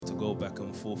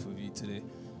forth with you today.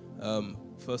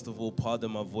 First of all,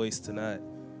 pardon my voice tonight.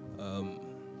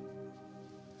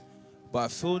 But I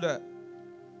feel that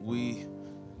we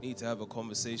need to have a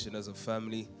conversation as a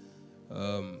family.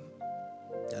 And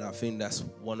I think that's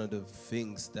one of the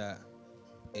things that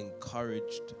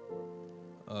encouraged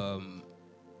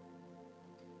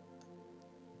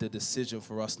the decision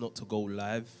for us not to go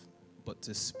live, but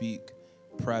to speak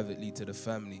privately to the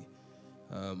family.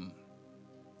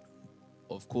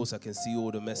 Of course, I can see all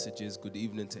the messages. Good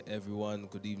evening to everyone.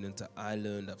 Good evening to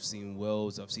Ireland. I've seen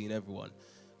Wales. I've seen everyone.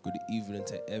 Good evening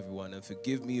to everyone. And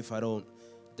forgive me if I don't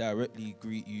directly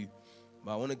greet you,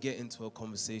 but I want to get into a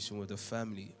conversation with the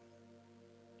family.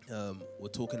 We're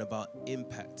talking about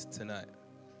impact tonight.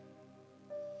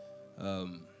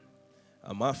 And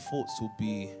my thoughts will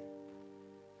be,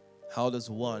 how does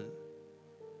one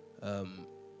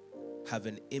have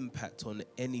an impact on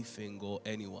anything or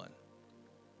anyone?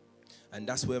 And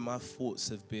that's where my thoughts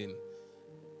have been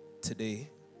today.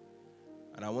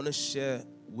 And I want to share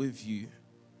with you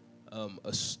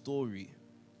a story.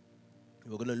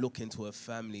 We're going to look into a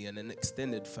family and an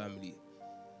extended family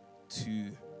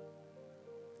to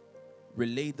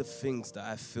relay the things that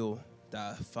I feel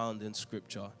that I found in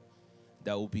Scripture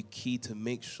that will be key to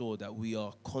make sure that we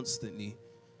are constantly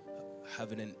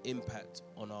having an impact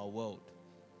on our world.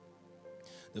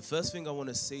 The first thing I want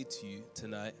to say to you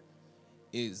tonight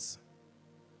is,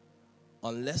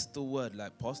 unless the word,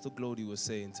 like Pastor Glody was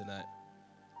saying tonight,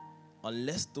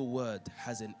 unless the word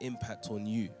has an impact on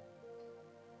you,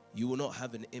 you will not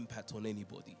have an impact on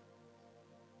anybody.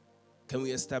 Can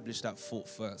we establish that thought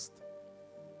first?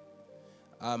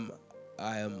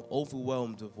 I am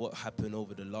overwhelmed with what happened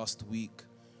over the last week,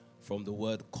 from the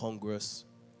word Congress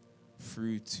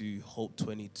through to Hope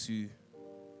 22,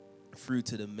 through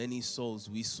to the many souls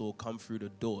we saw come through the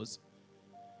doors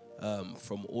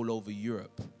from all over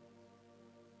Europe.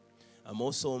 I'm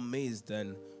also amazed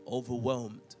and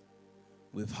overwhelmed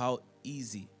with how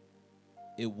easy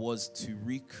it was to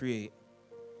recreate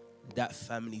that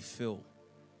family feel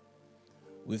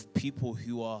with people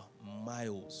who are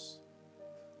miles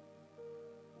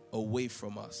away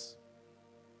from us.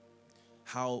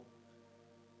 How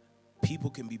people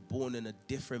can be born in a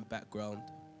different background,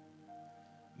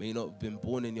 may not have been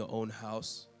born in your own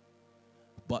house,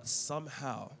 but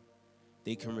somehow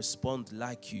they can respond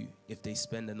like you if they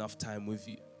spend enough time with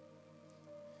you.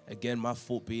 Again, my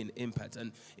thought being impact.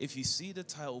 And if you see the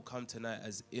title come tonight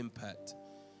as impact,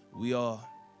 we're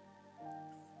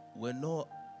not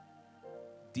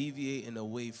deviating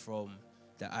away from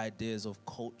the ideas of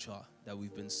culture that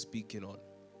we've been speaking on.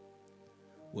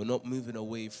 We're not moving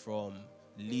away from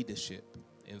leadership.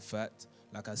 In fact,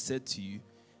 like I said to you,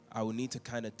 I will need to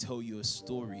kind of tell you a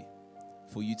story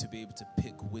for you to be able to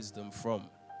pick wisdom from.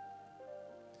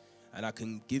 And I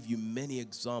can give you many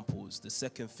examples. The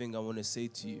second thing I want to say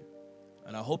to you,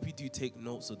 and I hope you do take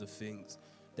notes of the things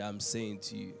that I'm saying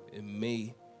to you. It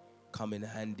may come in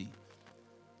handy.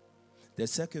 The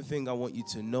second thing I want you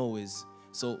to know is,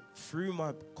 so through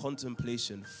my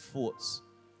contemplation, thoughts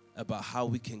about how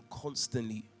we can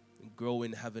constantly grow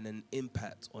in having an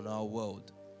impact on our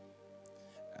world,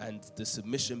 and the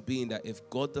submission being that if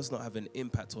God does not have an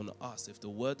impact on us, if the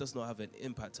word does not have an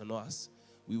impact on us,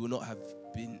 we will not have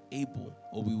been able,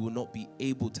 or we will not be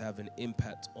able to have an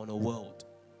impact on a world.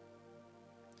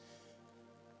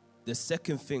 The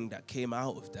second thing that came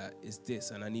out of that is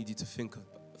this, and I need you to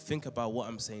think about what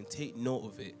I'm saying. Take note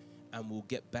of it, and we'll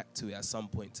get back to it at some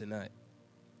point tonight.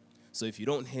 So if you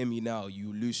don't hear me now,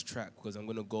 you lose track, because I'm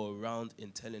going to go around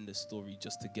in telling the story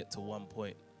just to get to one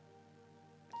point.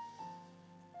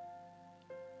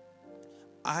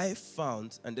 I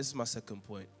found, and this is my second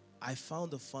point, I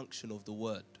found a function of the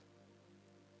word.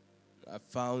 I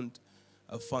found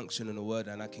a function in the word,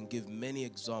 and I can give many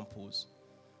examples.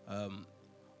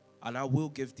 And I will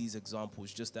give these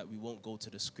examples, just that we won't go to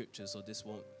the scriptures, so this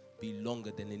won't be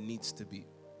longer than it needs to be.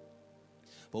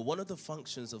 But one of the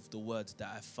functions of the word that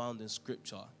I found in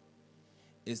scripture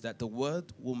is that the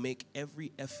word will make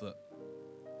every effort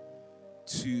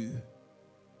to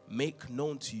make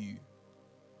known to you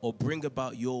or bring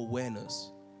about your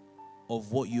awareness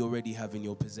of what you already have in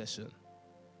your possession.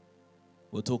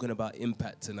 We're talking about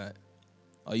impact tonight.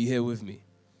 Are you here with me?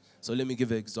 So let me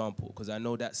give an example, because I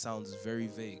know that sounds very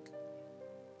vague.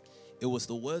 It was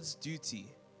the word's duty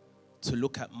to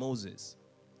look at Moses.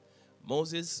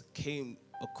 Moses came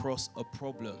across a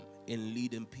problem in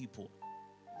leading people.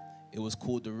 It was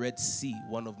called the Red Sea,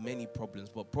 one of many problems,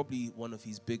 but probably one of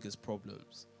his biggest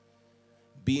problems.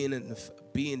 Being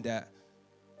that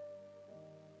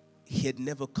he had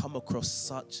never come across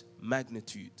such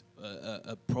magnitude,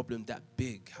 a problem that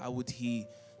big. How would he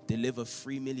deliver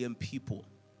 3 million people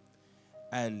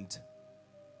and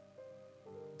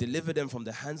deliver them from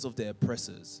the hands of their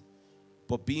oppressors,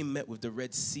 but being met with the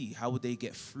Red Sea, how would they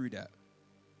get through that?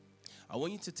 I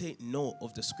want you to take note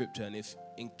of the scripture, and if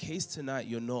in case tonight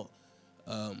you're not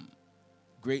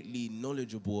greatly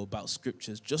knowledgeable about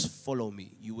scriptures, just follow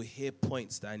me. You will hear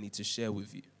points that I need to share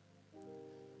with you.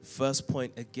 First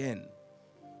point again,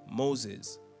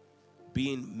 Moses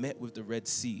being met with the Red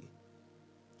Sea.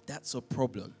 That's a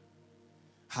problem.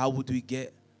 How would we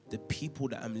get the people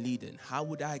that I'm leading? How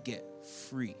would I get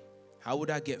free? How would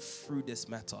I get through this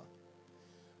matter?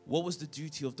 What was the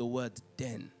duty of the word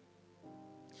then?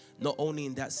 Not only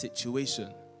in that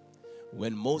situation,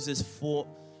 when Moses thought,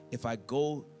 if I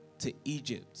go to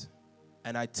Egypt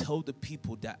and I tell the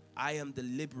people that I am the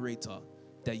liberator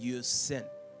that you have sent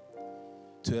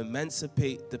to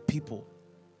emancipate the people,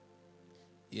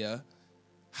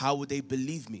 how would they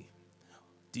believe me?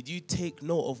 Did you take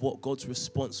note of what God's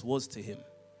response was to him?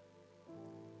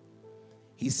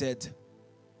 He said,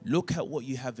 look at what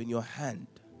you have in your hand.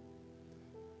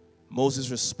 Moses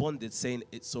responded saying,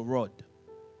 it's a rod.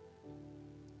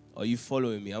 Are you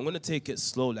following me? I'm going to take it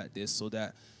slow like this so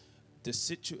that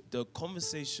the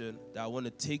conversation that I want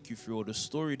to take you through, or the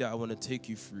story that I want to take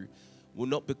you through, will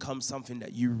not become something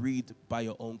that you read by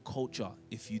your own culture.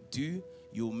 If you do,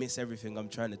 you'll miss everything I'm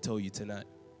trying to tell you tonight.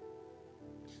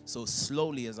 So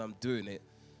slowly as I'm doing it,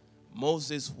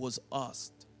 Moses was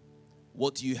asked,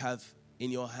 what do you have in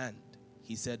your hand?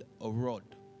 He said, a rod.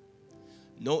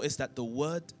 Notice that the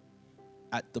word,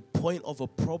 at the point of a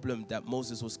problem that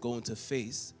Moses was going to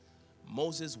face,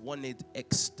 Moses wanted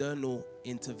external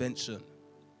intervention.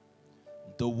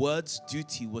 The word's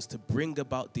duty was to bring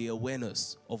about the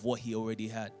awareness of what he already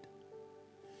had.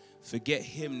 Forget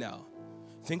him now.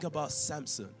 Think about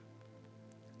Samson.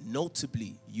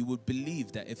 Notably, you would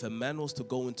believe that if a man was to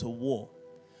go into war,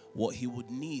 what he would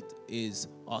need is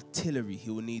artillery.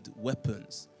 He would need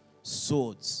weapons,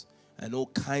 swords, and all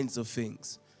kinds of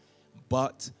things.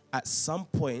 But at some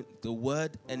point, the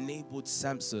word enabled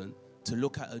Samson to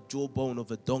look at a jawbone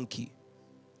of a donkey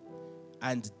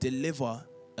and deliver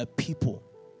a people.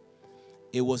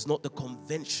 It was not the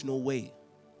conventional way,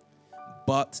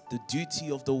 but the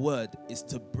duty of the word is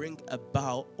to bring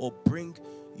about or bring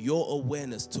your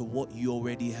awareness to what you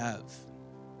already have.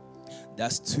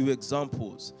 That's two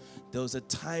examples. There was a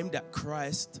time that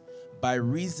Christ, by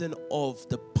reason of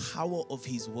the power of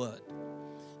his word,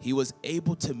 he was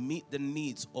able to meet the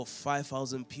needs of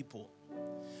 5,000 people.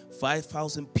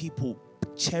 5,000 people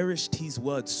cherished his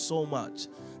word so much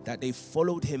that they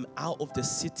followed him out of the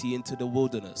city into the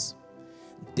wilderness.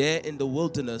 There in the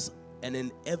wilderness, an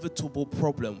inevitable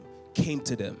problem came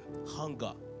to them.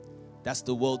 Hunger. That's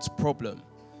the world's problem.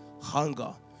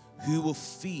 Hunger. Who will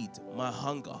feed my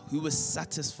hunger? Who will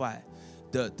satisfy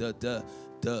the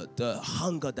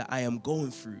hunger that I am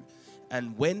going through?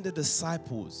 And when the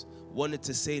disciples wanted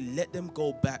to say, let them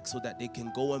go back so that they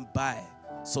can go and buy,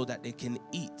 so that they can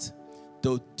eat,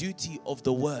 the duty of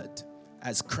the word,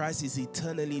 as Christ is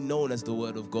eternally known as the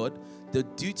word of God, the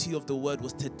duty of the word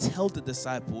was to tell the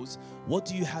disciples, what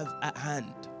do you have at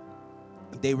hand?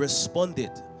 They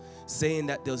responded, saying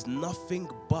that there's nothing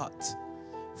but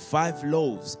 5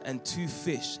 loaves and 2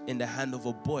 fish in the hand of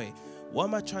a boy. What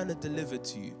am I trying to deliver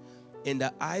to you? In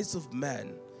the eyes of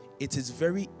man, it is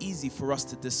very easy for us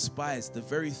to despise the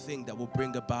very thing that will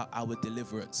bring about our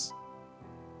deliverance.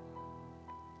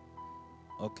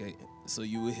 Okay, so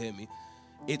you will hear me.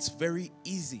 It's very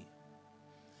easy.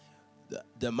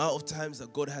 The amount of times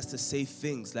that God has to say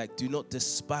things like, do not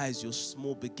despise your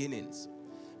small beginnings,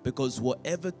 because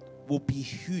whatever will be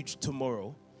huge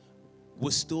tomorrow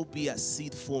will still be at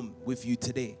seed form with you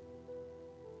today.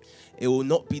 It will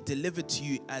not be delivered to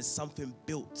you as something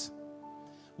built.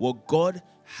 What God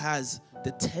has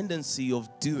the tendency of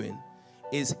doing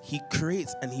is he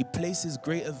creates and he places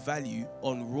greater value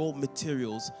on raw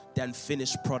materials than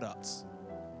finished products.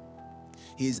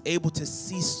 He is able to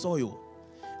see soil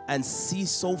and see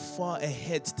so far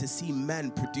ahead to see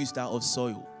man produced out of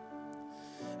soil.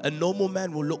 A normal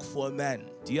man will look for a man.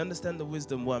 Do you understand the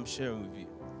wisdom what I'm sharing with you?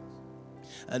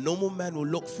 A normal man will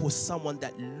look for someone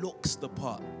that looks the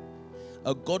part.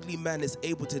 A godly man is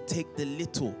able to take the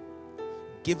little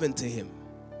given to him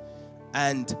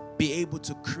and be able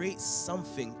to create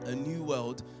something, a new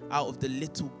world, out of the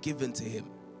little given to him.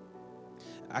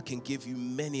 I can give you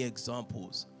many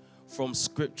examples from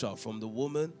scripture, from the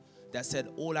woman that said,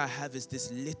 all I have is this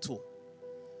little.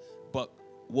 But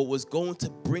what was going to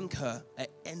bring her an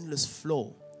endless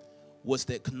flow was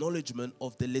the acknowledgement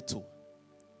of the little.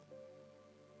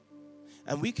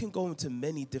 And we can go into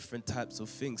many different types of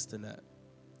things tonight.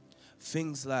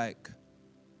 Things like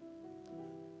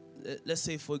let's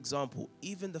say, for example,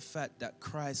 even the fact that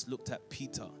Christ looked at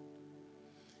Peter.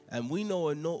 And we know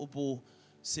a notable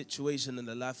situation in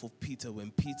the life of Peter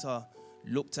when Peter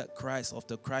looked at Christ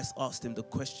after Christ asked him the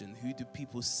question, who do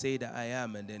people say that I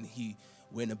am? And then he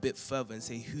went a bit further and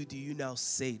said, who do you now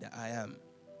say that I am?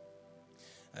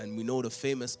 And we know the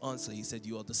famous answer. He said,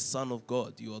 you are the Son of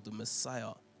God. You are the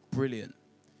Messiah. Brilliant.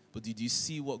 But did you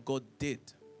see what God did,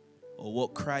 or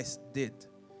what Christ did?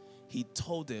 He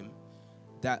told him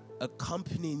that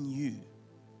accompanying you,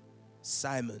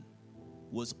 Simon,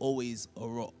 was always a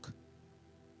rock.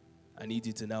 I need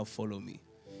you to now follow me.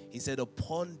 He said,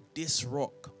 upon this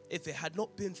rock, if it had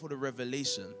not been for the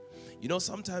revelation, you know,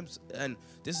 sometimes, and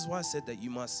this is why I said that you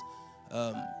must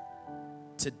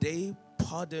today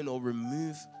pardon or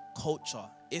remove culture.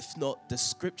 If not, the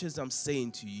scriptures I'm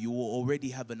saying to you, you will already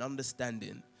have an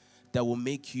understanding that will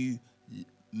make you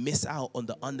miss out on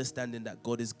the understanding that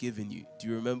God has given you. Do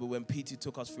you remember when Peter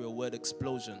took us through a word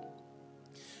explosion?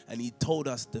 And he told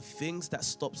us the things that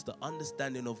stops the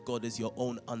understanding of God is your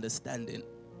own understanding.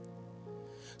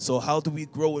 So how do we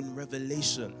grow in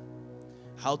revelation?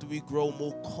 How do we grow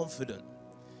more confident?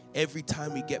 Every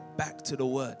time we get back to the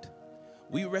word,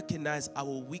 we recognize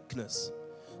our weakness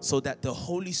so that the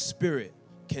Holy Spirit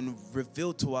can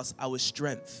reveal to us our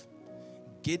strength.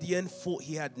 Gideon thought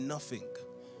he had nothing.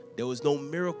 There was no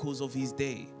miracles of his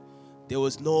day. There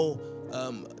was no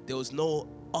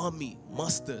army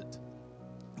mustered.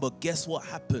 But guess what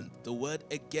happened? The word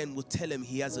again will tell him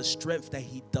he has a strength that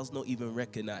he does not even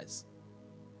recognize.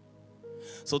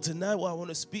 So tonight what I want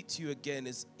to speak to you again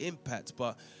is impact,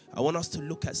 but I want us to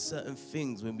look at certain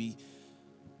things when we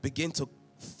begin to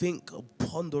think or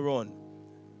ponder on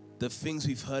the things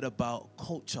we've heard about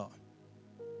culture,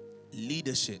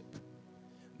 leadership.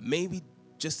 Maybe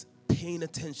just paying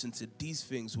attention to these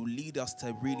things will lead us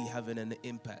to really having an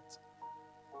impact.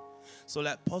 So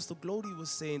like Pastor Glody was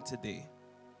saying today,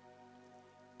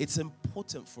 it's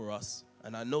important for us,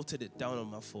 and I noted it down on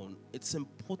my phone, it's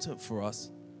important for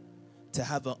us to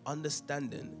have an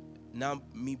understanding. Now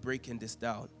me breaking this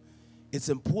down, it's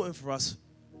important for us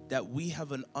that we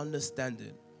have an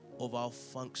understanding of our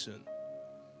function.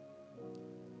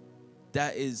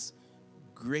 That is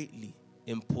greatly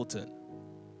important.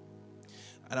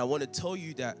 And I want to tell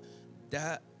you that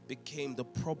that became the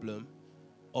problem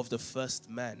of the first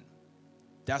man.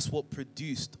 That's what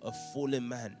produced a fallen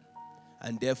man,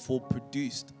 and therefore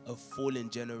produced a fallen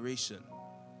generation.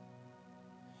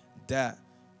 That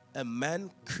a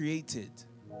man created,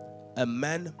 a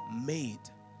man made,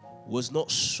 was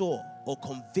not sure or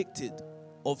convicted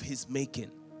of his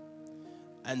making,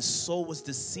 and so was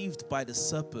deceived by the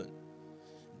serpent,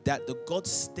 that the God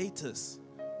status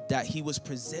that he was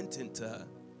presenting to her,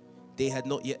 they had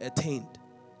not yet attained.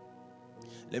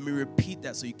 Let me repeat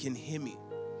that so you can hear me.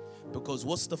 Because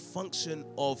what's the function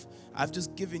of, I've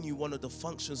just given you one of the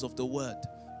functions of the word,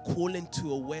 calling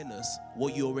to awareness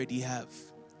what you already have,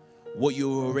 what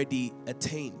you already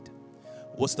attained.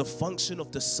 What's the function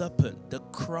of the serpent, the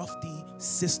crafty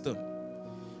system,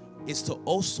 is to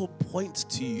also point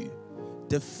to you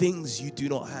the things you do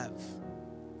not have.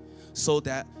 So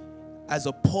that as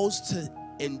opposed to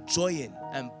enjoying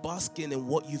and basking in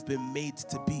what you've been made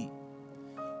to be,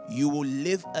 you will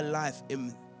live a life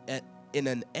in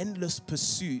an endless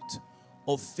pursuit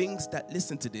of things that,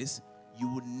 listen to this, you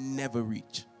will never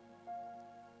reach.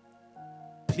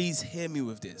 Please hear me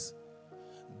with this.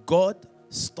 God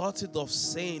started off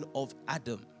saying of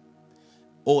Adam,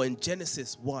 or in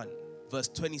Genesis 1, verse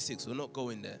 26, we're not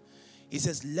going there. He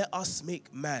says, let us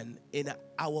make man in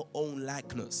our own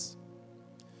likeness.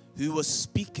 Who was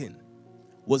speaking?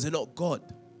 Was it not God?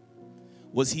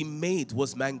 Was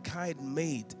mankind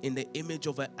made in the image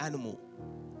of an animal?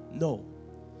 No.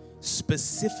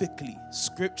 Specifically,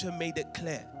 scripture made it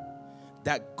clear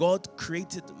that God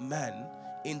created man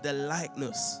in the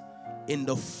likeness, in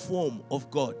the form of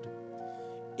God.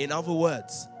 In other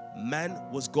words, man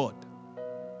was God.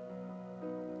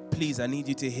 Please, I need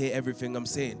you to hear everything I'm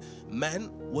saying.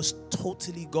 Man was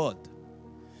totally God.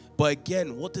 But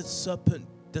again, what did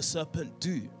the serpent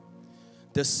do?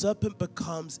 The serpent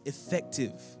becomes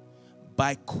effective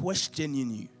by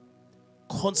questioning you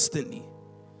constantly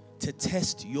to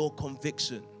test your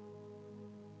conviction.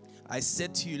 I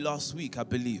said to you last week, I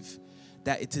believe,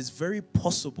 that it is very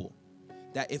possible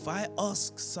that if I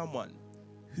ask someone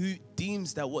who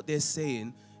deems that what they're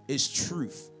saying is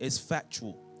truth, is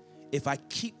factual, if I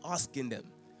keep asking them,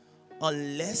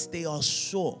 unless they are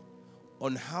sure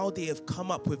on how they have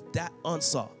come up with that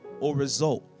answer or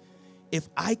result, if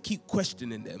I keep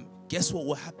questioning them, guess what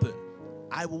will happen?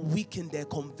 I will weaken their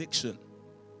conviction.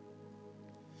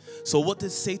 So what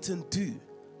did Satan do?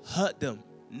 Hurt them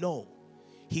No.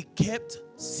 He kept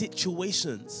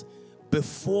situations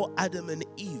before Adam and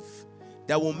Eve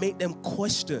that will make them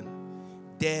question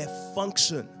their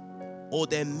function or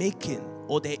their making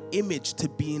or their image to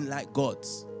being like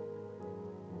God's.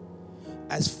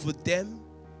 As for them,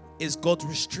 is God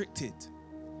restricted?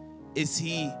 Is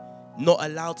he not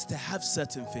allowed to have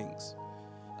certain things?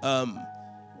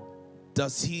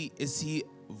 Is he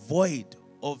void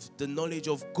of the knowledge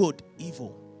of good,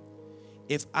 evil?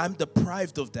 If I'm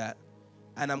deprived of that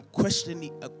and I'm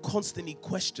constantly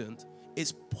questioned,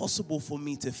 it's possible for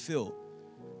me to feel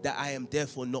that I am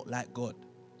therefore not like God.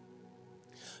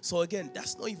 So again,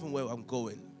 that's not even where I'm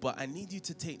going, but I need you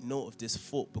to take note of this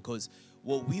thought, because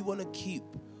what we want to keep,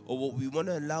 or what we want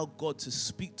to allow God to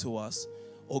speak to us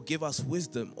or give us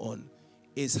wisdom on,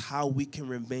 is how we can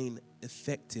remain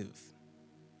effective.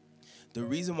 The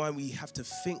reason why we have to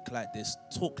think like this,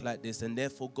 talk like this, and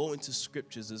therefore go into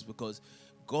scriptures is because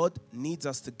God needs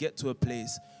us to get to a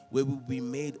place where we'll be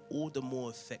made all the more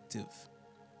effective.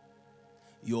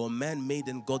 You're a man made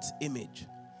in God's image,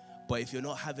 but if you're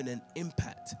not having an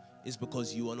impact, it's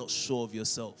because you are not sure of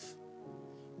yourself.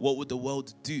 What would the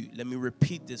world do? Let me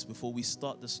repeat this before we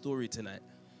start the story tonight.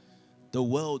 The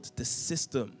world, the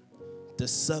system, the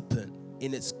serpent,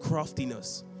 in its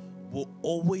craftiness, will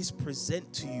always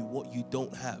present to you what you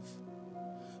don't have,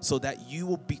 so that you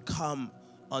will become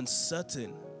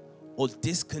uncertain or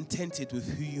discontented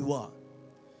with who you are.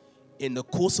 In the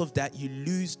course of that, you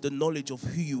lose the knowledge of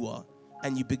who you are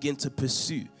and you begin to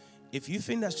pursue. If you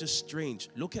think that's just strange,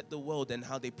 look at the world and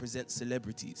how they present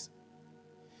celebrities.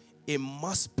 It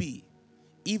must be,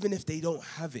 even if they don't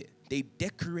have it, they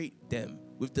decorate them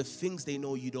with the things they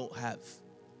know you don't have,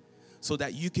 so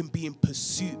that you can be in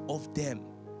pursuit of them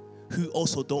who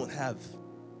also don't have.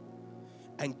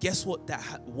 And guess what?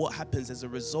 What happens as a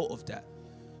result of that?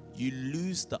 You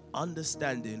lose the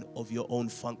understanding of your own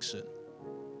function.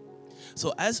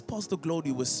 So as Pastor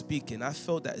Glody was speaking, I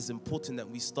felt that it's important that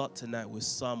we start tonight with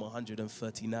Psalm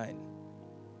 139.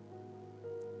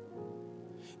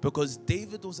 Because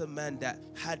David was a man that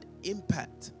had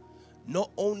impact,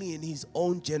 not only in his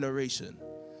own generation,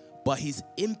 but his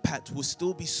impact will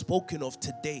still be spoken of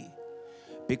today,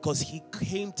 because he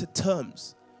came to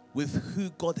terms with who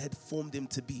God had formed him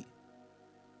to be.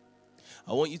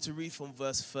 I want you to read from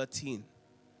verse 13.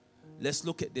 Let's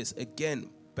look at this again.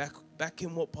 Back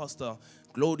in what Pastor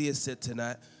Gloria said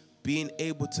tonight, being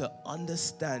able to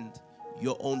understand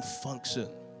your own function.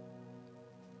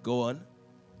 Go on.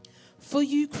 For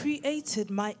you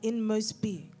created my inmost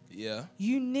being. Yeah.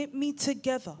 You knit me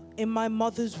together in my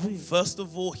mother's womb. First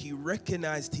of all, he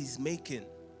recognized his making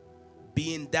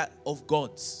being that of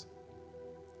God's.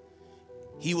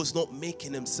 He was not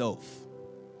making himself.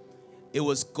 It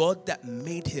was God that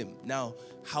made him. Now,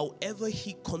 however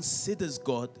he considers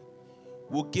God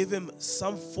will give him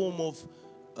some form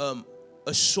of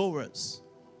assurance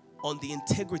on the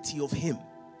integrity of him.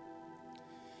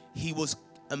 He was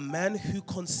a man who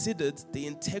considered the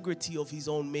integrity of his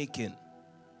own making.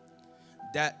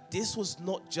 That this was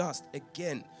not just,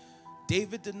 again,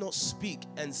 David did not speak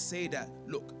and say that,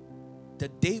 look, the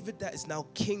David that is now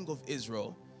king of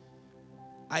Israel,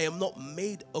 I am not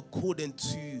made according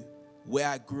to where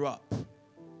I grew up.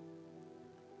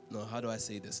 No, how do I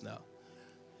say this now?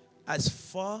 As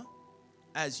far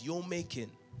as your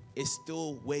making is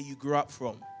still where you grew up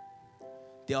from,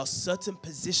 there are certain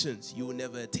positions you will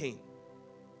never attain.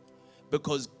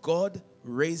 Because God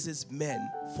raises men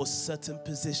for certain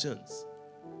positions.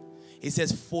 He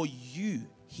says, for you,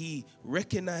 he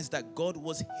recognized that God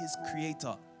was his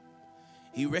creator.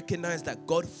 He recognized that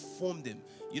God formed him.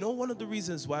 You know, one of the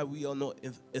reasons why we are not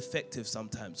effective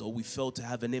sometimes, or we fail to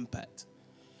have an impact,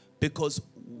 because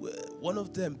one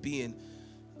of them being,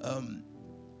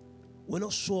 we're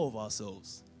not sure of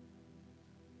ourselves.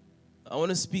 I want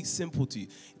to speak simple to you.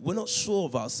 We're not sure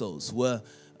of ourselves. We're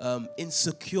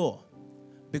insecure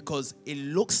because it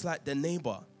looks like the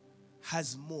neighbor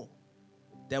has more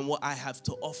than what I have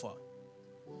to offer.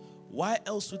 Why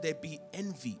else would there be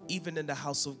envy even in the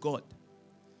house of God?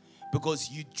 Because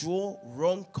you draw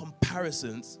wrong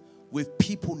comparisons with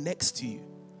people next to you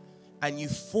and you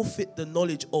forfeit the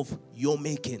knowledge of your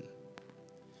making.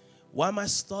 Why am I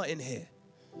starting here?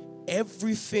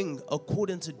 Everything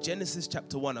according to Genesis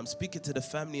chapter 1. I'm speaking to the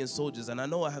family and soldiers, and I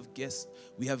know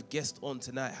we have guests on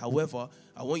tonight. However,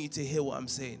 I want you to hear what I'm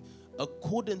saying.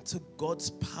 According to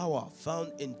God's power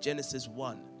found in Genesis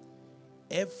 1,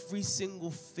 every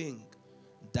single thing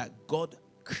that God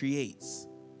creates,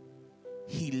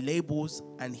 he labels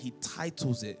and he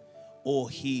titles it, or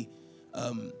his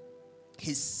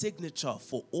signature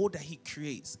for all that he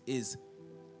creates is,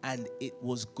 and it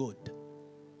was good.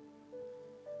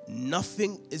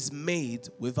 Nothing is made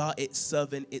without it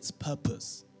serving its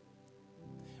purpose.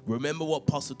 Remember what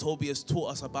Pastor Toby has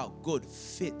taught us about good,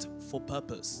 fit for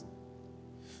purpose.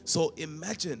 So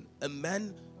imagine a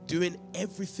man doing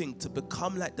everything to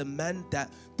become like the man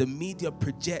that the media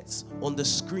projects on the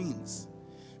screens.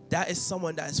 That is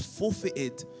someone that has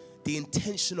forfeited the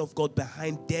intention of God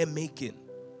behind their making.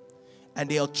 And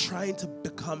they are trying to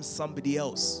become somebody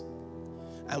else.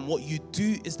 And what you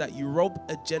do is that you rob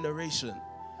a generation,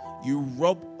 you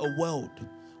rob a world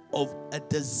of a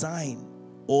design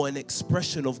or an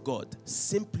expression of God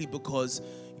simply because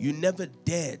you never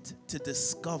dared to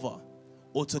discover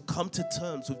or to come to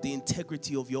terms with the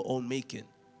integrity of your own making.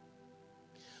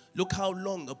 Look how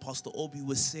long Apostle Obi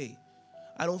would say,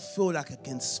 I don't feel like I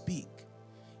can speak.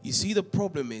 You see, the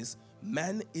problem is,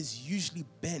 man is usually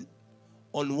bent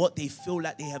on what they feel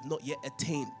like they have not yet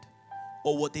attained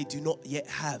or what they do not yet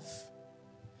have.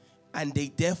 And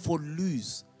they therefore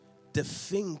lose the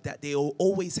thing that they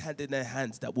always had in their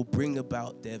hands that will bring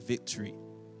about their victory.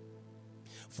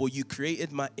 For you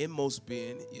created my inmost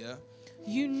being, yeah.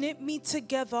 You knit me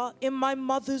together in my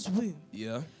mother's womb.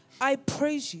 Yeah. I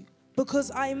praise you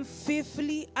because I am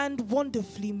fearfully and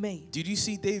wonderfully made. Did you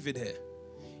see David here?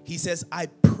 He says, I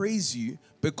praise you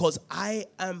because I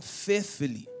am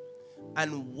fearfully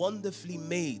and wonderfully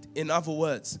made. In other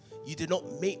words, you did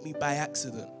not make me by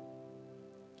accident.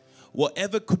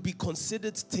 Whatever could be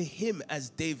considered to him as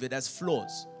David as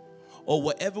flaws, or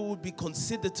whatever would be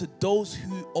considered to those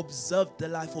who observed the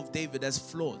life of David as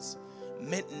flaws,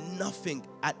 meant nothing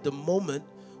at the moment,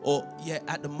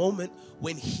 at the moment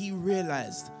when he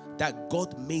realized that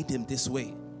God made him this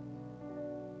way.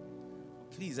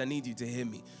 Please, I need you to hear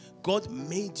me. God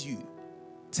made you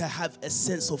to have a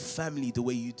sense of family the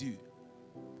way you do.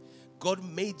 God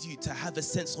made you to have a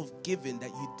sense of giving that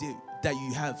you do, that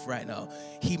you have right now.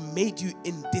 He made you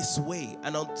in this way.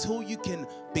 And until you can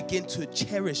begin to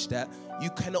cherish that, you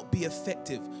cannot be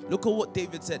effective. Look at what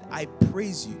David said. I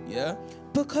praise you, yeah?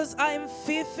 Because I am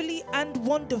fearfully and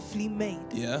wonderfully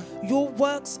made. Yeah. Your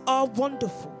works are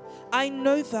wonderful. I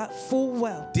know that full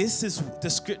well. This is the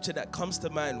scripture that comes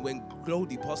to mind when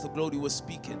Pastor Glody was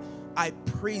speaking. I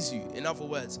praise you. In other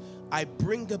words, I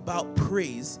bring about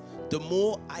praise the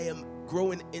more I am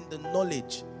growing in the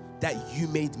knowledge that you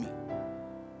made me.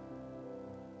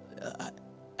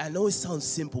 I know it sounds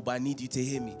simple, but I need you to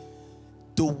hear me.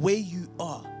 The way you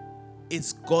are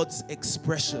is God's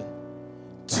expression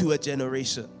to a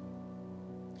generation.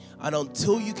 And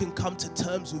until you can come to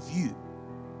terms with you,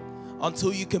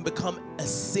 until you can become a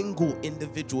single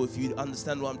individual, if you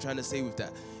understand what I'm trying to say with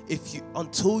that,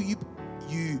 until you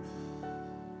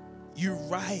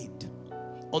ride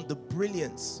on the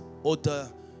brilliance or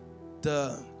the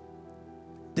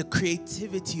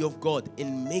creativity of God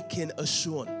in making a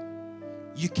Sean,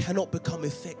 you cannot become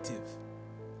effective.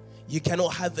 You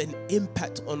cannot have an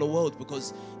impact on the world,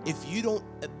 because if you don't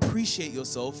appreciate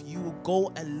yourself, you will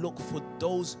go and look for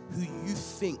those who you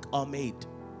think are made.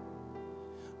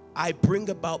 I bring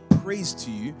about praise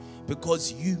to you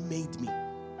because you made me.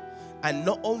 And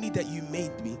not only that you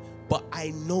made me, but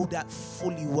I know that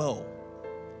fully well.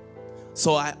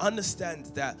 So I understand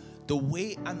that the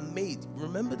way I'm made,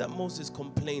 remember that Moses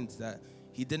complained that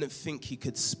he didn't think he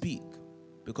could speak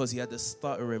because he had a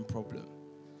stuttering problem.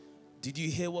 Did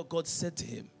you hear what God said to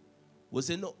him? Was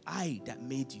it not I that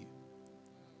made you?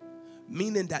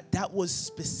 Meaning that was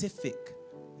specific,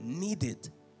 needed,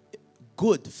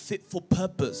 good, fit for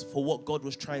purpose for what God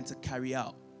was trying to carry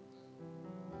out.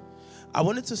 I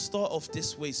wanted to start off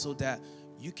this way so that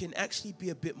you can actually be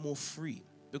a bit more free.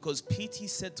 Because PT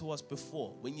said to us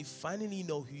before, when you finally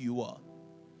know who you are,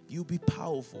 you'll be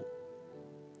powerful.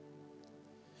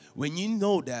 When you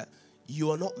know that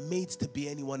you are not made to be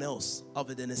anyone else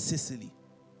other than a Sicily,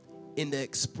 in the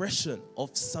expression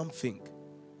of something,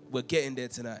 we're getting there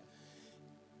tonight.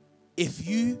 If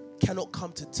you cannot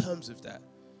come to terms with that,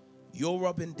 you're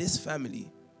robbing this family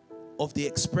of the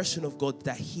expression of God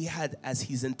that he had as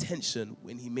his intention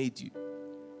when he made you.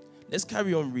 Let's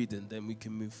carry on reading, then we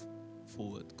can move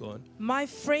forward. Go on. My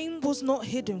frame was not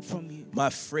hidden from you. My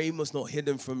frame was not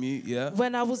hidden from you, yeah?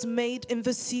 When I was made in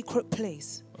the secret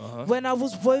place. When I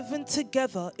was woven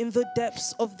together in the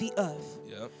depths of the earth.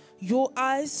 Yeah. Your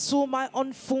eyes saw my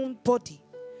unformed body.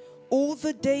 All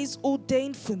the days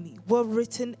ordained for me were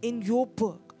written in your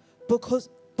book, because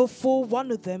before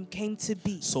one of them came to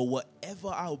be. So whatever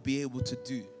I'll be able to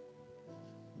do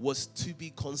was to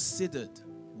be considered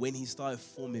when he started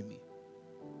forming me.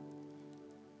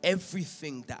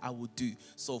 Everything that I would do.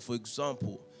 So for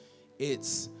example,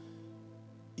 it's,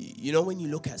 you know, when you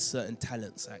look at certain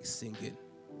talents like singing,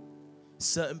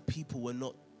 certain people were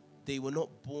not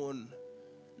born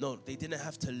No, they didn't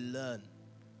have to learn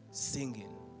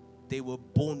singing. They were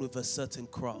born with a certain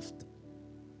craft.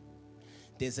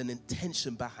 There's an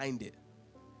intention behind it.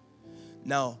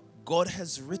 Now, God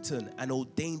has written and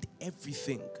ordained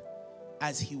everything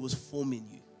as he was forming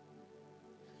you.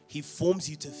 He forms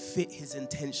you to fit his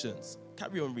intentions.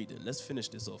 Carry on reading. Let's finish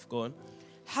this off. Go on.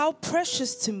 How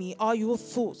precious to me are your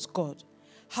thoughts, God.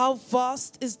 How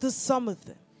vast is the sum of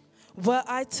them. Were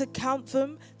I to count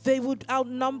them, they would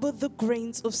outnumber the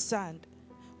grains of sand.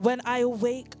 When I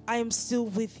awake, I am still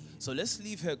with you. So let's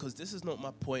leave here because this is not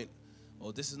my point,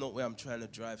 or this is not where I'm trying to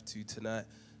drive to tonight.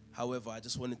 However, I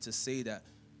just wanted to say that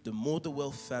the more the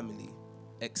Wealth family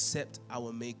accept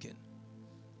our making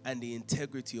and the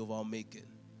integrity of our making,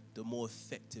 the more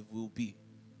effective we'll be.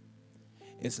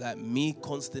 It's like me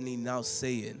constantly now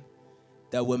saying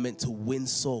that we're meant to win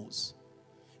souls.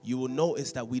 You will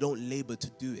notice that we don't labor to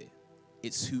do it.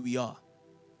 It's who we are.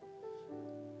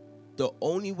 The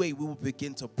only way we will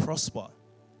begin to prosper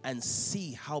and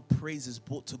see how praise is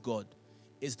brought to God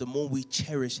is the more we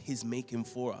cherish his making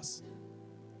for us.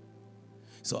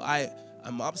 So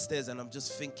I'm upstairs and I'm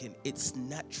just thinking it's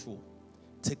natural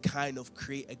to kind of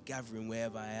create a gathering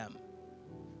wherever I am.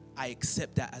 I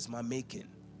accept that as my making.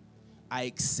 I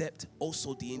accept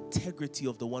also the integrity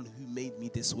of the one who made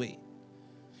me this way.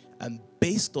 And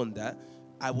based on that,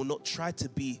 I will not try to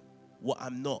be what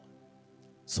I'm not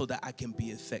so that I can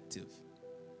be effective.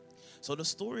 So the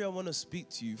story I want to speak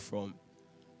to you from,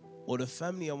 or the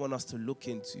family I want us to look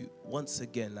into, once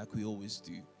again, like we always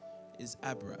do, is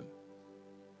Abraham.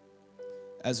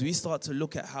 As we start to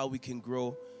look at how we can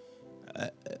grow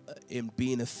in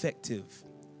being effective,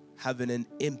 having an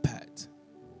impact,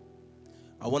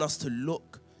 I want us to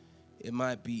look. It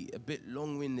might be a bit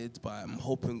long-winded, but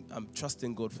I'm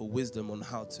trusting God for wisdom on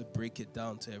how to break it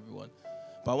down to everyone.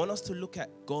 But I want us to look at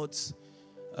God's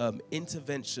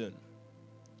intervention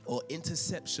or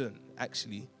interception,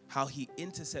 actually, how he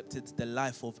intercepted the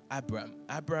life of Abraham.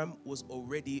 Abraham was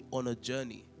already on a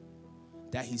journey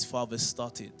that his father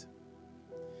started.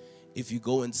 If you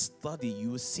go and study,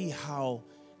 you will see how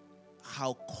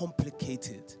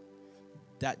complicated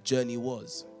that journey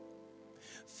was.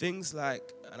 Things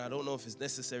like, and I don't know if it's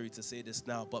necessary to say this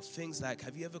now, but things like,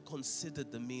 have you ever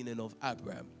considered the meaning of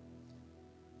Abraham?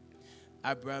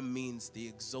 Abraham means the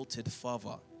exalted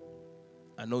father.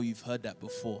 I know you've heard that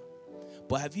before.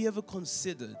 But have you ever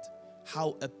considered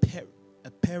how a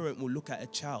parent will look at a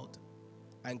child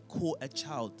and call a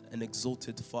child an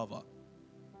exalted father?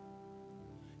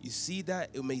 You see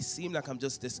that? It may seem like I'm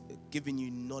just giving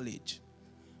you knowledge,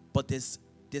 but there's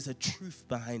a truth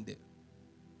behind it.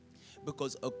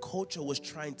 Because a culture was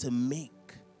trying to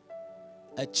make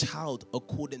a child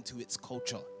according to its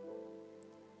culture.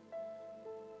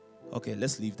 Okay,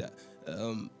 let's leave that.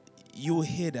 You will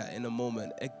hear that in a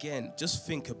moment. Again, just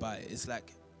think about it. It's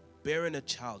like bearing a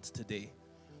child today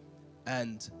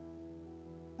and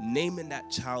naming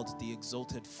that child the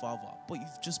exalted father, but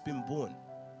you've just been born.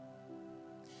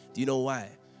 Do you know why?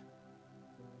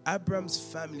 Abraham's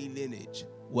family lineage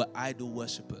were idol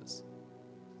worshippers.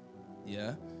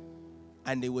 Yeah?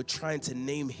 And they were trying to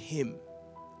name him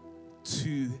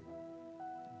to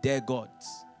their gods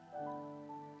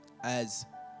as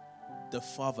the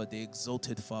father, the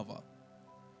exalted father,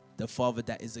 the father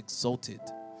that is exalted.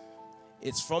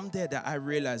 It's from there that I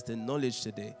realized in knowledge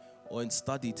today, or in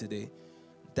study today,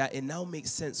 that it now makes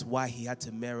sense why he had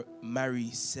to marry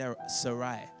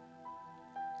Sarai.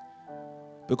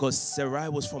 Because Sarai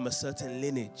was from a certain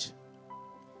lineage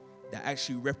that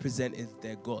actually represented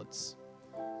their gods.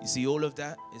 You see all of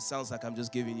that? It sounds like I'm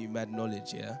just giving you mad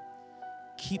knowledge, yeah?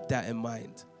 Keep that in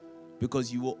mind,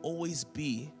 because you will always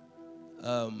be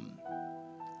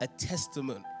a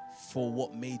testament for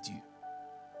what made you.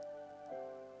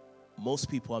 Most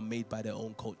people are made by their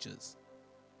own cultures.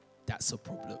 That's a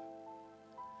problem.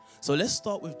 So let's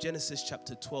start with Genesis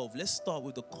chapter 12. Let's start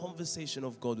with the conversation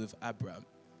of God with Abraham,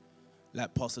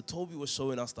 like Pastor Toby was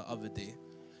showing us the other day.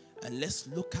 And let's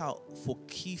look out for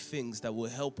key things that will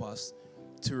help us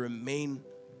to remain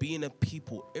being a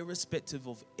people, irrespective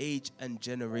of age and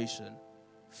generation,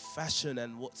 fashion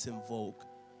and what's in vogue,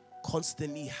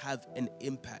 constantly have an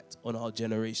impact on our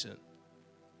generation.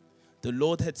 The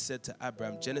Lord had said to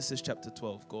Abraham, Genesis chapter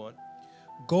 12, go on.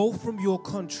 Go from your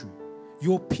country,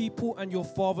 your people and your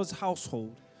father's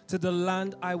household to the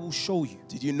land I will show you.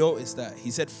 Did you notice that?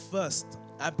 He said first,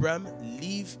 Abraham,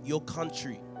 leave your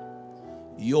country,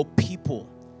 your people,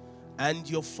 and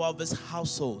your father's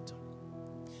household.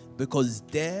 Because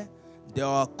there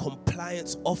are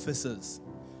compliance officers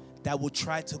that will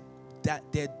try to,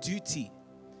 that their duty,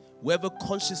 whether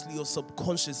consciously or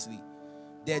subconsciously,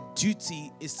 their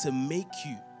duty is to make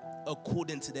you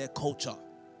according to their culture.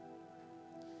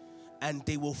 And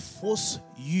they will force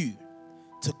you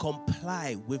to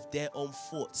comply with their own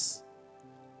thoughts,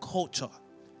 culture,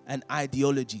 and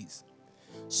ideologies.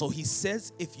 So he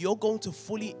says, if you're going to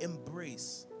fully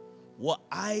embrace what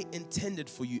I intended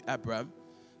for you, Abraham,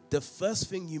 the first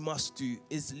thing you must do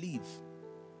is leave.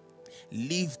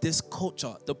 Leave this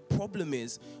culture. The problem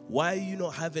is, why are you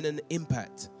not having an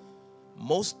impact?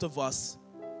 Most of us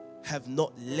have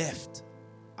not left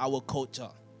our culture.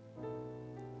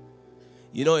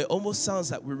 You know, it almost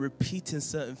sounds like we're repeating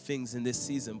certain things in this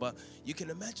season, but you can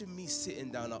imagine me sitting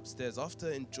down upstairs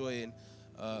after enjoying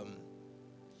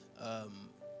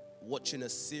watching a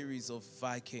series of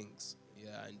Vikings.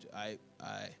 Yeah, and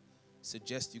I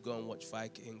suggest you go and watch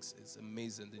Vikings. It's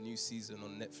amazing, the new season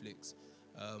on Netflix.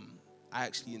 I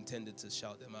actually intended to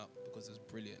shout them out because it's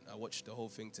brilliant. I watched the whole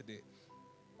thing today.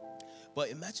 But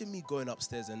imagine me going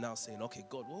upstairs and now saying, okay,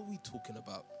 God, what are we talking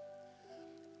about?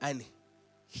 And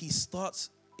he starts,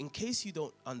 in case you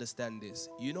don't understand this,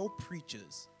 you know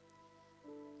preachers,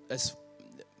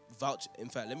 in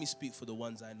fact, let me speak for the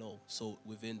ones I know. So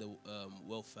within the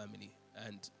Wealth family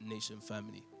and Nation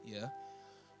family, yeah?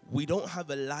 We don't have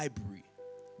a library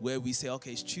where we say,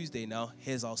 okay, it's Tuesday now,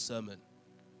 here's our sermon.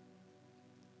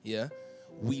 Yeah?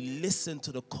 We listen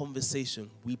to the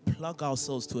conversation. We plug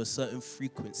ourselves to a certain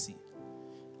frequency.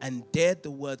 And there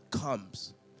the word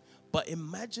comes. But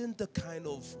imagine the kind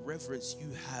of reverence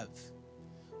you have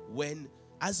when,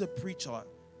 as a preacher,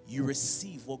 you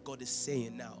receive what God is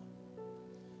saying now.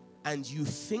 And you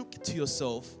think to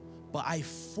yourself, but I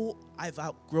thought I've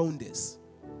outgrown this.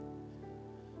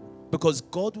 Because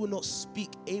God will not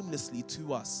speak aimlessly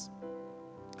to us.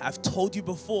 I've told you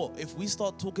before, if we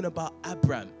start talking about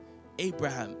Abraham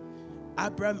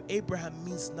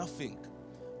means nothing.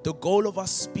 The goal of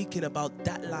us speaking about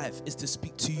that life is to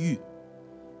speak to you.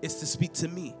 It's to speak to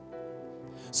me.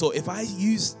 So if I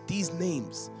use these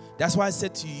names, that's why I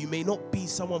said to you, you may not be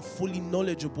someone fully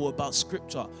knowledgeable about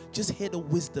scripture. Just hear the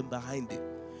wisdom behind it.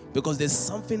 Because there's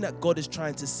something that God is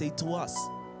trying to say to us.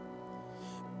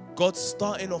 God's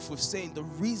starting off with saying the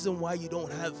reason why you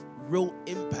don't have real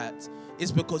impact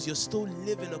is because you're still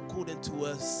living according to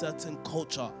a certain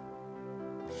culture.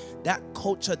 That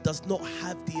culture does not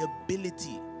have the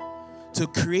ability to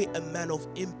create a man of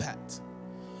impact.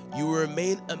 You will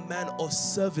remain a man of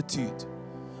servitude.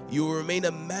 You will remain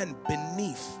a man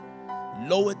beneath,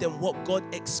 lower than what God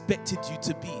expected you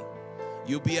to be.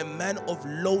 You'll be a man of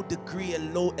low degree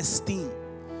and low esteem.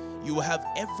 You will have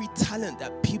every talent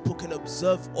that people can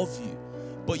observe of you,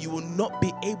 but you will not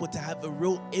be able to have a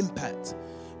real impact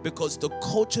because the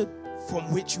culture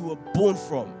from which you were born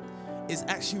from is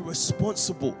actually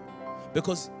responsible,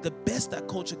 because the best that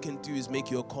culture can do is make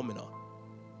you a commoner.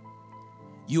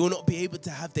 You will not be able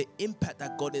to have the impact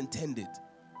that God intended.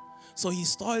 So he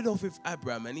started off with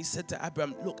Abraham and he said to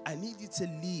Abraham, look, I need you to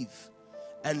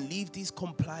leave these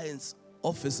compliance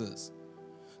officers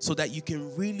so that you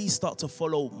can really start to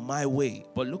follow my way.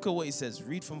 But look at what he says.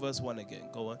 Read from verse 1 again.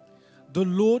 Go on. The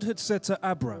Lord had said to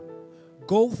Abraham,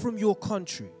 go from your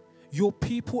country, your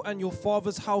people and your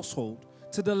father's household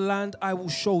to the land I will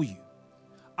show you.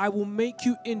 I will make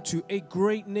you into a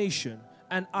great nation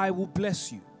and I will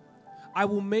bless you. I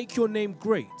will make your name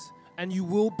great and you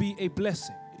will be a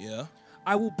blessing. Yeah.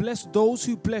 I will bless those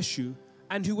who bless you,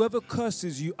 and whoever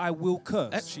curses you, I will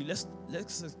curse. Actually,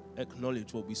 let's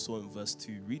acknowledge what we saw in verse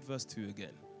 2. Read verse 2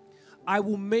 again. I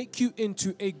will make you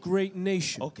into a great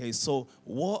nation. Okay, so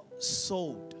what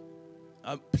sowed?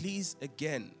 Please,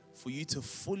 again, for you to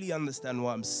fully understand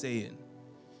what I'm saying,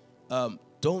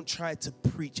 don't try to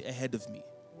preach ahead of me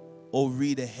or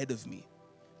read ahead of me.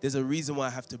 There's a reason why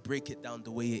I have to break it down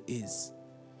the way it is,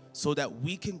 so that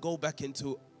we can go back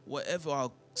into whatever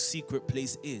our secret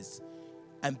place is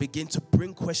and begin to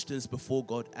bring questions before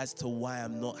God as to why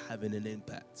I'm not having an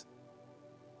impact.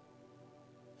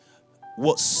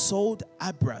 What sold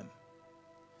Abraham,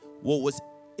 what was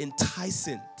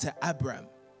enticing to Abraham,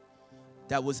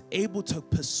 that was able to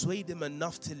persuade him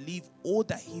enough to leave all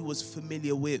that he was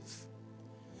familiar with,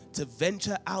 to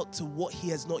venture out to what he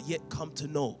has not yet come to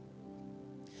know,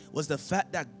 was the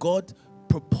fact that God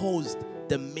proposed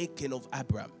the making of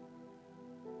Abraham.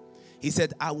 He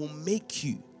said, I will make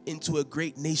you into a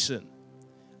great nation.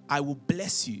 I will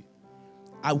bless you.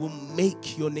 I will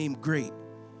make your name great,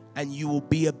 and you will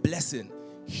be a blessing.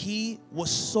 He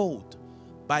was sold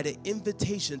by the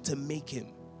invitation to make him.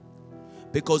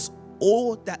 Because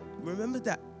all that, remember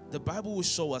that the Bible will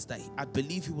show us that I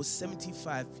believe he was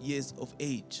 75 years of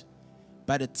age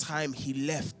by the time he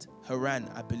left Haran,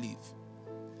 I believe.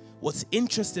 What's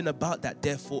interesting about that,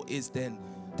 therefore, is then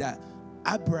that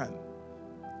Abraham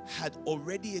had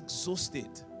already exhausted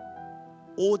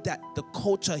all that the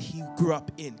culture he grew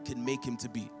up in can make him to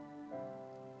be.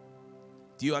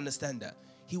 Do you understand that?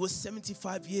 He was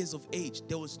 75 years of age.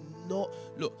 There was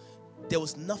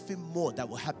nothing more that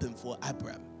will happen for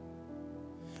Abraham.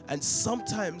 And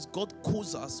sometimes God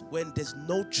calls us when there's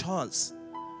no chance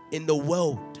in the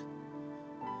world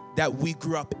that we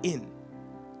grew up in.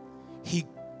 He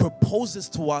proposes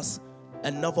to us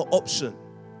another option,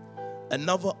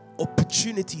 another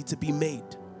opportunity to be made.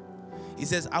 He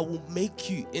says, I will make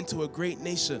you into a great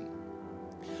nation.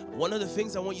 One of the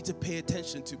things I want you to pay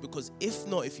attention to, because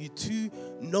if you too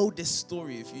know this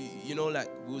story, if you know, like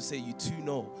we will say, you too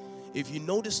know. If you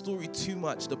know the story too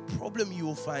much, the problem you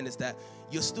will find is that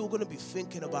you're still going to be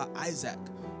thinking about Isaac.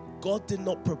 God did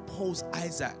not propose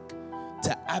Isaac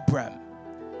to Abraham.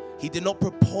 He did not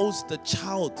propose the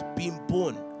child being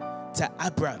born to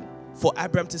Abraham for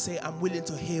Abraham to say, I'm willing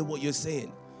to hear what you're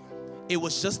saying. It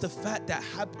was just the fact that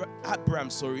Abraham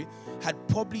had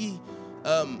probably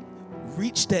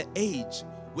reached the age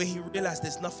where he realized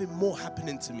there's nothing more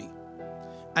happening to me.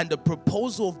 And the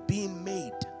proposal of being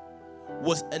made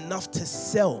was enough to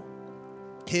sell.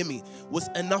 Hear me. Was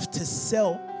enough to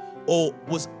sell, or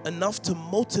was enough to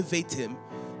motivate him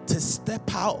to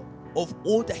step out of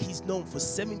all that he's known for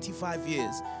 75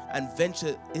 years and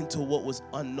venture into what was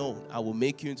unknown. I will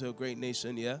make you into a great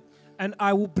nation, yeah? And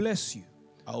I will bless you.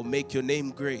 I will make your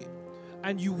name great.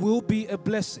 And you will be a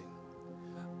blessing.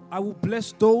 I will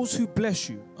bless those who bless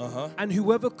you. And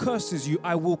whoever curses you,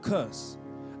 I will curse.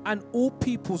 And all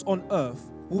peoples on earth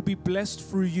will be blessed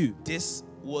through you. This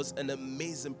was an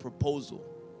amazing proposal.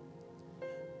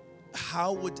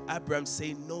 How would Abraham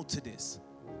say no to this?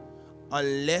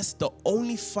 Unless the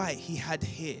only fight he had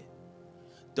here,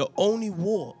 the only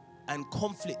war and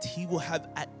conflict he will have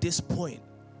at this point,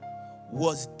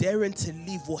 was daring to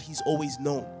leave what he's always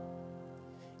known.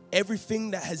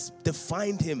 Everything that has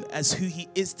defined him as who he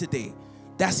is today,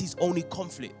 that's his only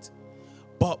conflict.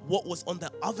 But what was on the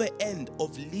other end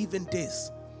of leaving this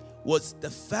was the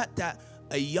fact that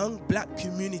a young black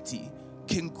community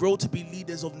can grow to be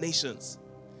leaders of nations.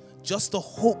 Just the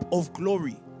hope of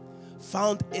glory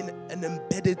found in an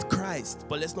embedded Christ.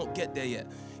 But let's not get there yet.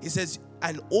 It says,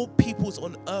 and all peoples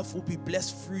on earth will be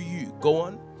blessed through you. Go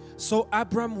on. So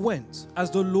Abraham went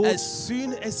as the Lord. As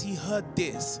soon as he heard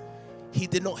this, he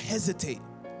did not hesitate.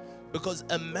 Because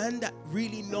a man that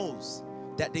really knows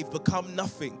that they've become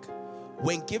nothing,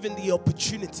 when given the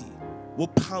opportunity, will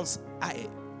pounce at it.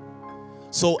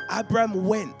 So Abraham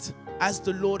went as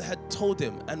the Lord had told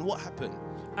him. And what happened?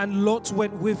 And Lot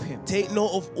went with him. Take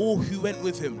note of all who went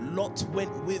with him. Lot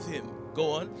went with him.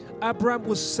 Go on. Abraham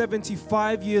was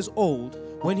 75 years old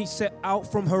when he set out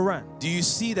from Haran. Do you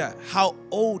see that? How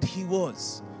old he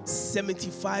was?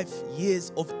 75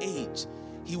 years of age.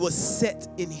 He was set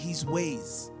in his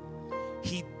ways.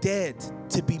 He dared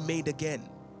to be made again.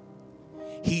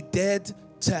 He dared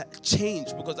to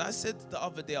change. Because I said the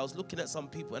other day, I was looking at some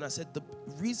people and I said, the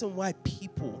reason why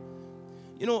people,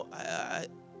 let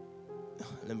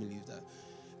me leave that.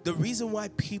 The reason why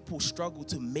people struggle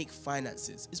to make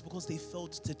finances is because they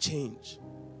failed to change.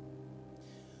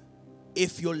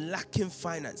 If you're lacking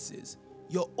finances,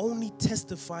 you're only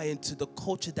testifying to the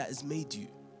culture that has made you.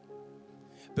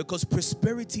 Because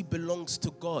prosperity belongs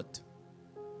to God.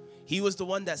 He was the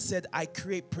one that said, I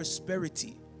create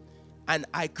prosperity and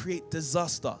I create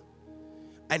disaster.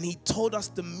 And he told us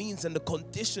the means and the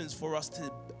conditions for us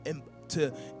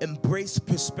to embrace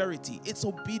prosperity. It's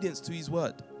obedience to his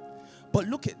word. But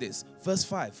look at this, verse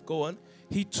 5, go on.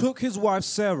 He took his wife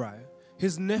Sarai,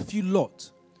 his nephew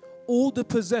Lot, all the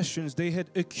possessions they had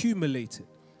accumulated,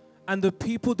 and the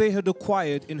people they had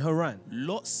acquired in Haran.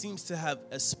 Lot seems to have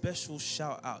a special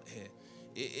shout out here.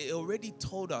 It already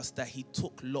told us that he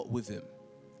took Lot with him.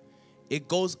 It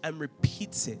goes and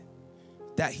repeats it,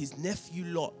 that his nephew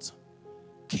Lot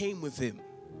came with him.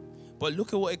 But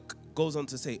look at what it goes on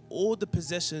to say. All the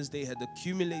possessions they had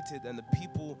accumulated and the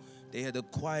people they had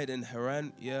acquired in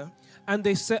Haran, yeah? And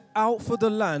they set out for the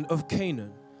land of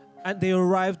Canaan, and they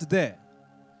arrived there.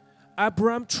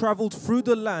 Abraham traveled through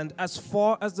the land as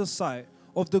far as the site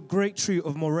of the great tree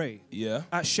of Moreh, yeah,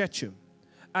 at Shechem.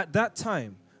 At that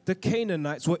time, the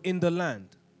Canaanites were in the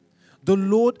land. The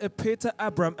Lord appeared to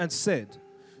Abraham and said,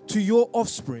 to your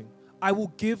offspring, I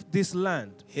will give this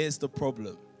land. Here's the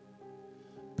problem.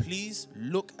 Please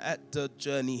look at the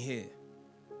journey here.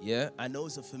 Yeah, I know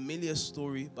it's a familiar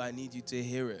story, but I need you to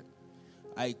hear it.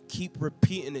 I keep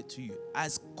repeating it to you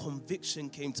as conviction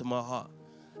came to my heart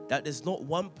that there's not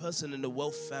one person in the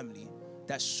wealth family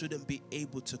that shouldn't be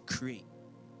able to create,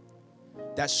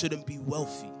 that shouldn't be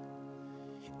wealthy.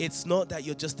 It's not that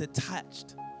you're just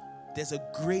attached there's a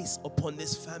grace upon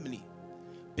this family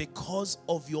because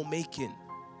of your making,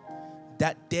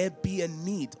 that there be a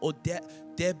need, or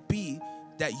there be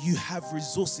that you have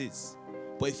resources.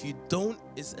 But if you don't,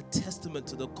 it's a testament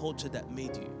to the culture that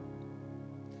made you.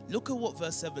 Look at what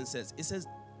verse 7 says. It says,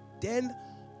 then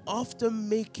after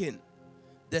making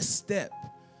the step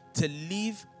to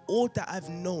leave all that I've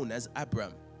known as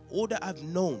Abraham, all that I've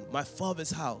known, my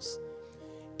father's house,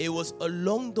 it was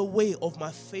along the way of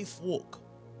my faith walk,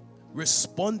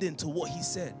 responding to what he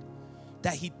said,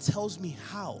 that he tells me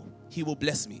how he will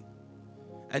bless me.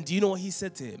 And do you know what he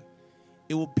said to him?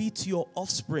 It will be to your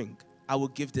offspring I will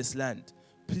give this land.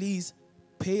 Please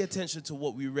pay attention to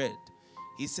what we read.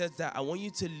 He said that I want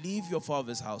you to leave your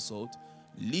father's household,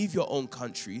 leave your own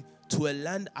country, to a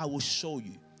land I will show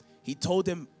you. He told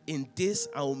him, in this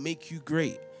I will make you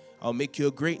great. I'll make you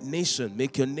a great nation,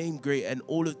 make your name great, and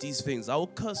all of these things. I will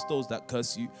curse those that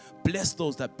curse you, bless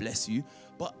those that bless you.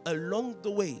 But along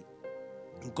the way,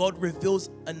 God reveals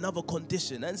another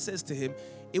condition and says to him,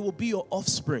 it will be your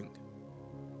offspring.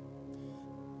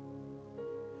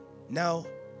 Now,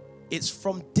 it's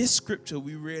from this scripture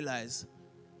we realize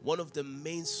one of the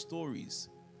main stories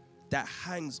that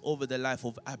hangs over the life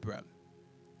of Abraham.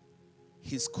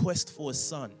 His quest for a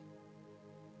son.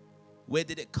 Where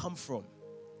did it come from?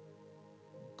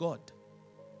 God.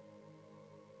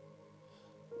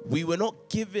 We were not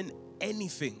given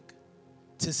anything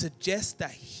to suggest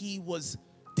that he was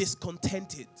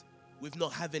discontented with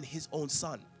not having his own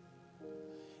son.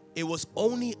 It was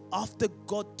only after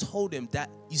God told him that,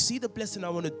 you see, the blessing I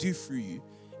want to do through you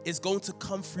is going to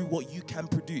come through what you can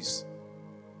produce.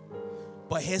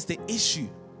 But here's the issue.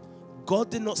 God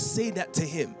did not say that to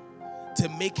him to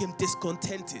make him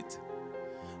discontented.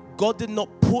 God did not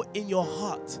put in your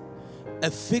heart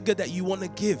a figure that you want to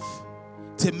give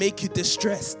to make you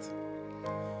distressed.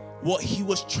 What he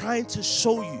was trying to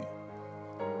show you,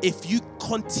 if you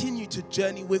continue to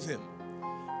journey with him,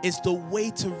 is the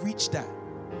way to reach that.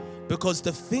 Because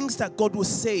the things that God will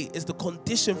say is the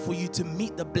condition for you to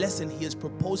meet the blessing he has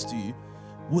proposed to you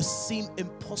will seem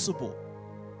impossible.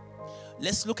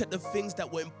 Let's look at the things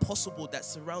that were impossible that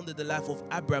surrounded the life of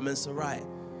Abraham and Sarai.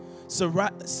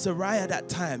 Sarai at that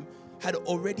time had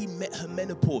already met her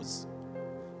menopause.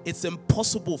 It's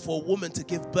impossible for a woman to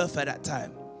give birth at that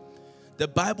time. The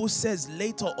Bible says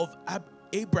later of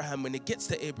Abraham, when it gets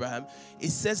to Abraham,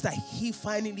 it says that he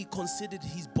finally considered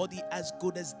his body as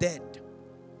good as dead.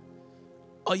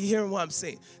 Are you hearing what I'm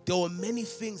saying? There were many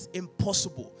things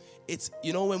impossible. It's,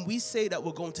 you know, when we say that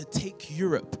we're going to take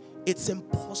Europe, it's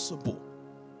impossible.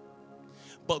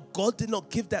 But God did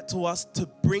not give that to us to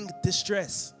bring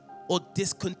distress or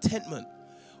discontentment.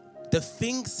 The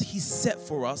things he set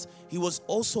for us, he was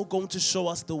also going to show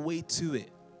us the way to it.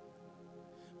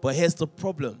 But here's the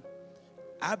problem.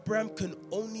 Abraham can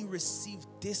only receive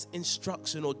this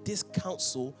instruction or this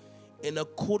counsel in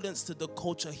accordance to the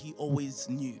culture he always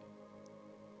knew.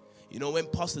 You know, when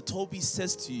Pastor Toby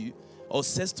says to you or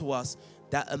says to us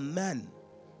that a man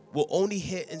will only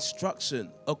hear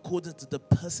instruction according to the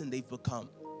person they've become.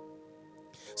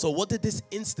 So what did this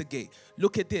instigate?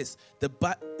 Look at this.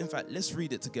 In fact, let's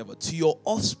read it together. To your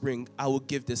offspring, I will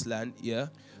give this land. Yeah.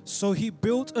 So he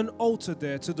built an altar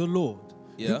there to the Lord,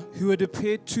 yeah, who had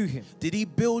appeared to him. Did he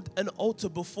build an altar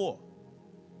before?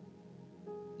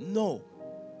 No.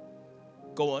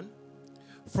 Go on.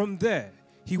 From there,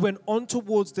 he went on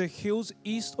towards the hills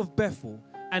east of Bethel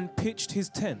and pitched his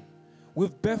tent,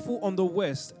 with Bethel on the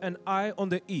west and Ai on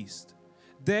the east.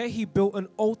 There he built an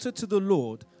altar to the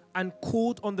Lord and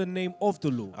called on the name of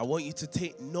the Lord. I want you to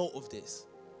take note of this.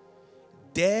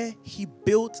 There he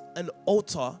built an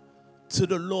altar to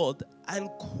the Lord and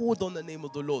called on the name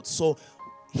of the Lord. So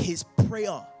his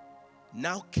prayer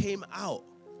now came out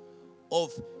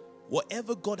of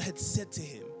whatever God had said to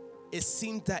him. It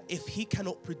seemed that if he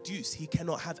cannot produce, he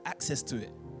cannot have access to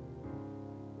it.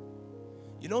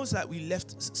 You know, it's like we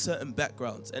left certain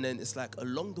backgrounds, and then it's like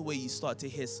along the way you start to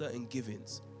hear certain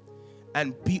givings.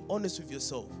 And be honest with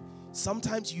yourself.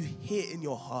 Sometimes you hear in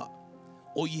your heart,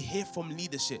 or you hear from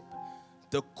leadership,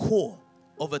 the core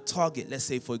of a target. Let's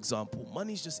say, for example,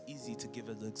 money is just easy to give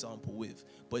an example with,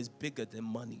 but it's bigger than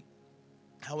money.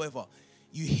 However,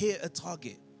 you hear a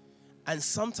target, and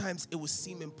sometimes it will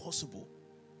seem impossible.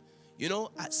 You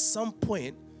know, at some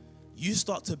point, you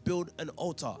start to build an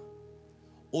altar,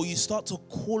 or you start to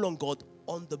call on God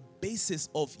on the basis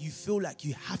of you feel like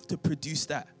you have to produce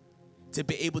that to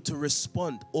be able to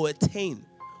respond or attain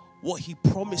what he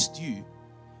promised you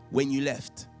when you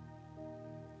left.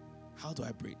 How do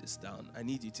I break this down? I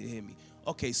need you to hear me.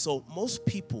 Okay, so most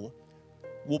people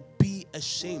will be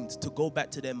ashamed to go back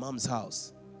to their mom's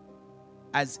house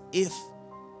as if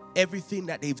everything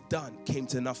that they've done came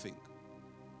to nothing.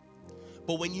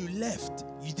 But when you left,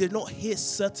 you did not hear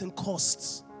certain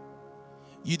costs.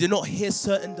 You did not hear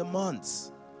certain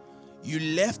demands. You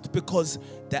left because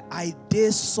the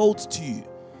idea sold to you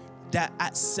that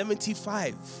at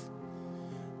 75,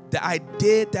 the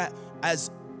idea that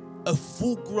as a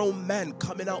full-grown man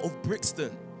coming out of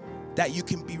Brixton, that you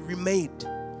can be remade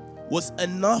was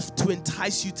enough to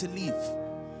entice you to leave.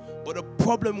 But the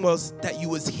problem was that you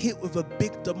was hit with a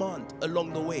big demand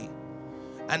along the way.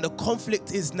 And the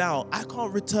conflict is now, I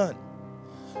can't return.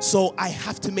 So I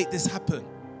have to make this happen.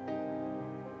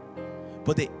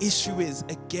 But the issue is,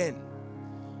 again,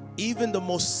 even the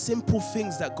most simple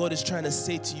things that God is trying to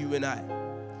say to you and I,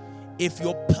 if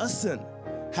your person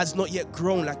has not yet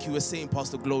grown, like you were saying,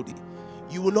 Pastor Glody,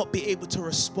 you will not be able to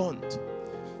respond.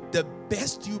 The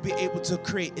best you'll be able to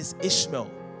create is Ishmael,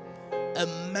 a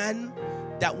man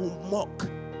that will mock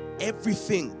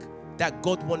everything that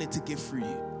God wanted to give through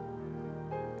you.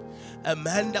 A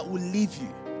man that will leave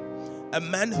you. A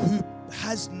man who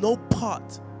has no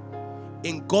part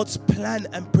in God's plan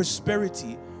and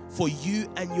prosperity for you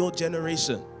and your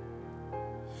generation.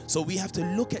 So we have to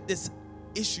look at this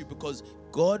issue because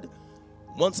God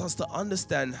wants us to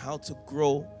understand how to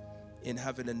grow in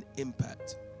having an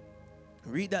impact.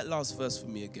 Read that last verse for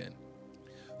me again.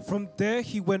 From there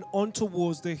he went on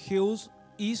towards the hills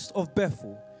east of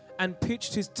Bethel and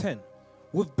pitched his tent,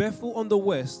 with Bethel on the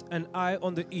west and Ai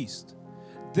on the east.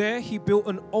 There he built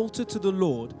an altar to the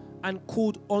Lord and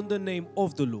called on the name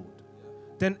of the Lord.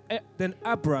 Then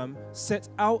Abram set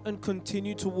out and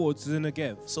continued towards the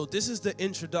Negev. So this is the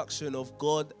introduction of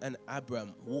God and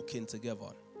Abram walking together.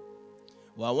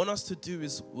 What I want us to do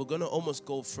is we're going to almost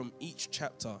go from each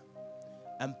chapter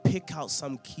and pick out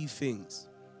some key things.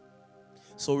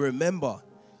 So remember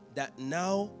that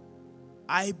now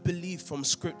I believe from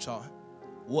scripture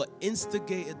what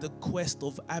instigated the quest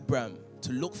of Abram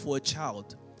to look for a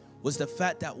child was the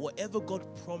fact that whatever God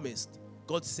promised,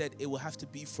 God said it will have to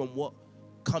be from what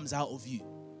comes out of you.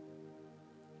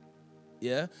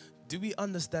 Yeah? Do we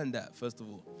understand that, first of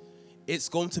all? It's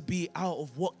going to be out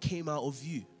of what came out of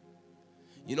you.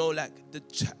 You know, like the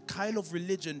kind of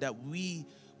religion that we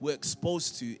were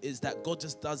exposed to is that God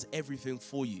just does everything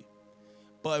for you.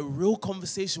 But a real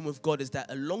conversation with God is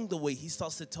that along the way, he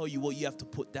starts to tell you what you have to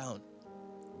put down.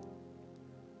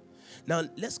 Now,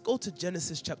 let's go to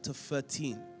Genesis chapter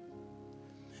 13.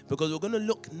 Because we're going to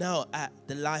look now at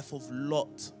the life of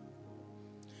Lot.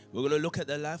 We're going to look at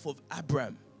the life of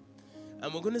Abram.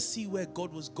 And we're going to see where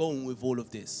God was going with all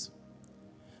of this.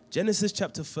 Genesis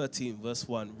chapter 13, verse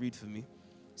 1. Read for me.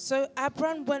 So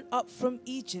Abram went up from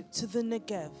Egypt to the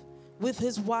Negev with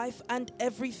his wife and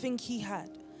everything he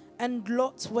had, and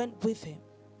Lot went with him.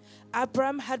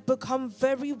 Abram had become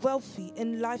very wealthy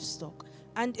in livestock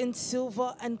and in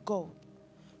silver and gold.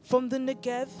 From the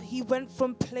Negev he went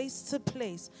from place to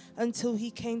place until he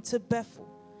came to Bethel,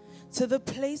 to the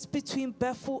place between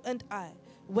Bethel and Ai,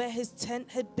 where his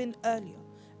tent had been earlier,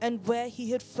 and where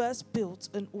he had first built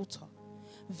an altar.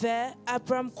 There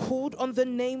Abram called on the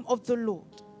name of the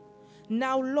Lord.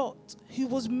 Now Lot, who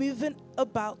was moving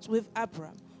about with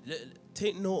Abram.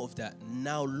 Take note of that.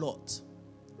 Now Lot.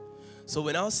 So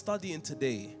when I was studying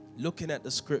today, looking at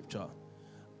the scripture,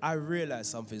 I realized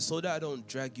something. So that I don't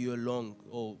drag you along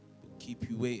or keep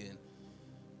you waiting.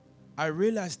 I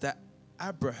realized that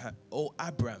Abram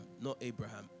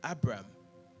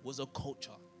was a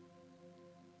culture.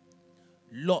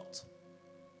 Lot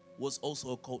was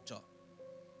also a culture.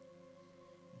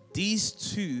 These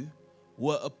two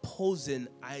were opposing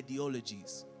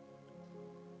ideologies.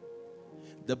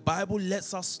 The Bible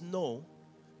lets us know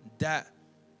that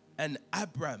an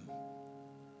Abram,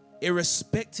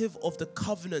 irrespective of the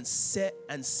covenant set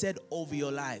and said over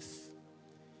your life,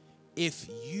 if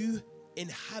you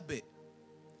inhabit,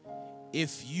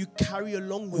 if you carry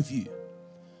along with you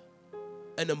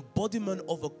an embodiment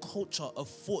of a culture, a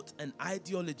thought, an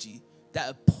ideology that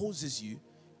opposes you,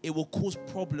 it will cause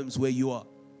problems where you are.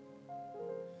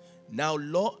 Now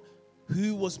Lot,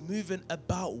 who was moving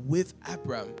about with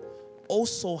Abram,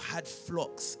 also had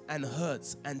flocks and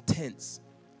herds and tents.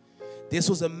 This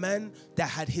was a man that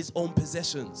had his own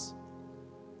possessions.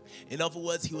 In other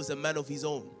words, he was a man of his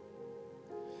own.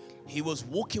 He was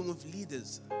walking with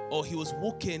leaders, or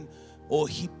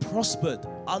he prospered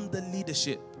under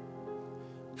leadership.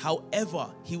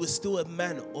 However, he was still a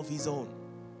man of his own.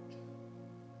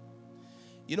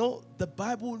 You know, the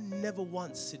Bible never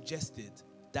once suggested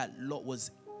that Lot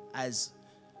was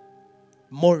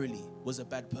morally was a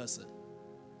bad person.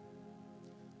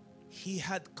 He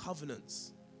had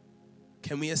covenants.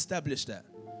 Can we establish that?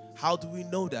 How do we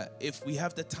know that? If we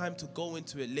have the time to go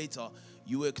into it later,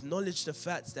 you will acknowledge the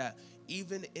fact that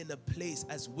even in a place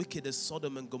as wicked as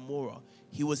Sodom and Gomorrah,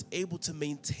 he was able to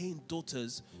maintain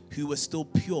daughters who were still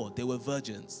pure. They were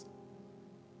virgins.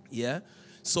 Yeah?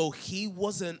 So he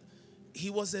wasn't,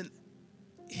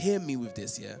 hear me with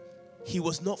this, yeah? He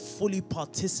was not fully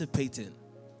participating.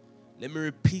 Let me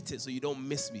repeat it so you don't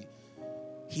miss me.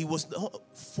 He was not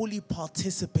fully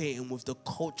participating with the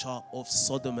culture of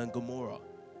Sodom and Gomorrah.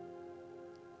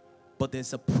 But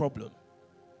there's a problem.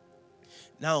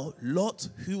 Now, Lot,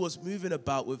 who was moving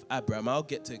about with Abraham, I'll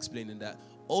get to explaining that,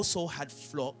 also had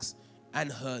flocks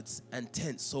and herds and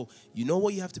tents. So you know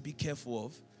what you have to be careful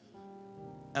of?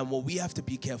 And what we have to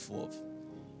be careful of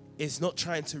is not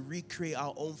trying to recreate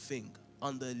our own thing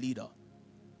under a leader.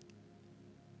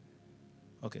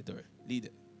 Okay, Dore, lead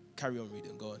it. Carry on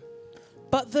reading, go on.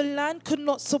 But the land could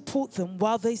not support them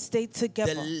while they stayed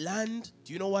together. The land,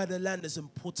 do you know why the land is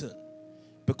important?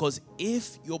 Because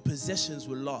if your possessions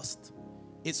were lost,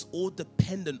 it's all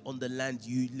dependent on the land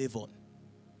you live on.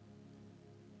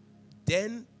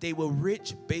 Then they were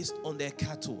rich based on their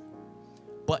cattle.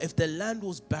 But if the land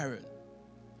was barren,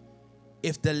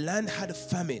 if the land had a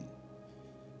famine,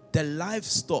 the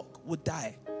livestock would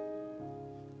die.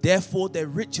 Therefore, their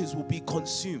riches will be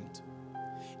consumed.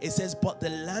 It says, but the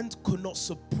land could not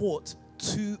support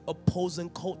two opposing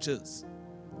cultures.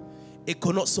 It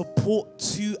could not support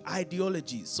two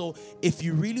ideologies. So if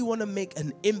you really want to make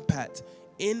an impact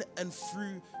in and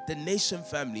through the nation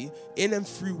family, in and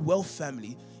through wealth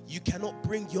family, you cannot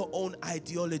bring your own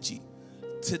ideology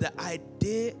to the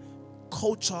idea,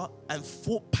 culture, and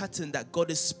thought pattern that God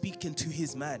is speaking to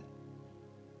his man.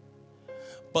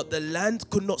 But the land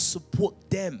could not support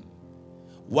them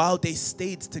while they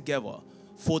stayed together,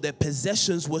 for their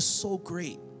possessions were so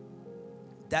great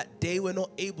that they were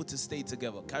not able to stay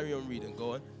together. Carry on reading,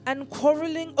 go on. And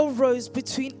quarreling arose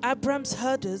between Abram's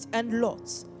herders and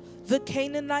Lot's. The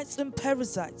Canaanites and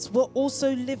Perizzites were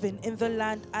also living in the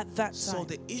land at that time. So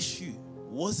the issue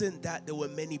wasn't that there were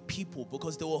many people,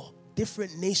 because there were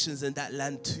different nations in that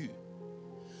land too.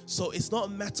 So it's not a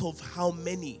matter of how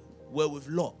many were with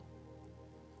Lot.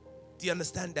 Do you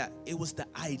understand that? It was the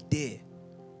idea.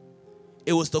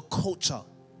 It was the culture.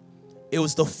 It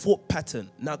was the thought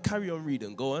pattern. Now carry on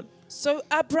reading. Go on. So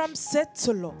Abram said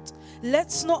to Lot,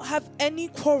 let's not have any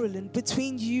quarreling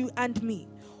between you and me,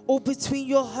 or between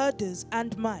your herders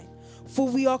and mine, for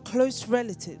we are close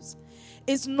relatives.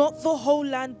 Is not the whole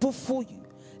land before you?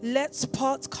 Let's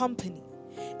part company.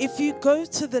 If you go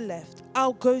to the left,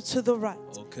 I'll go to the right.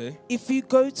 Okay. If you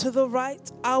go to the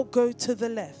right, I'll go to the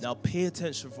left. Now pay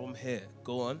attention from here.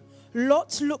 Go on.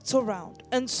 Lot looked around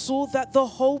and saw that the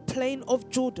whole plain of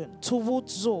Jordan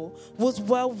towards Zoar was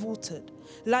well watered,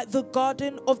 like the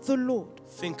garden of the Lord.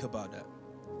 Think about that.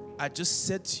 I just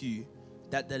said to you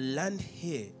that the land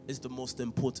here is the most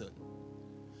important.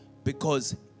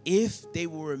 Because if they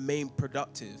will remain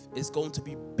productive, it's going to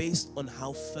be based on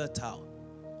how fertile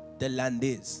the land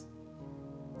is.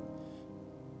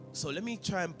 So let me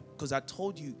try and, because I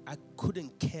told you I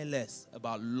couldn't care less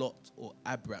about Lot or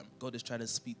Abram. God is trying to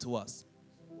speak to us.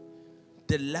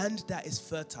 The land that is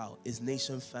fertile is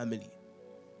nation family.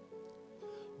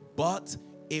 But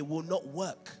it will not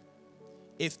work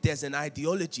if there's an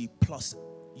ideology plus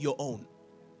your own.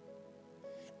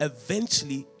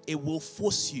 Eventually, it will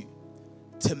force you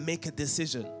to make a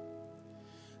decision.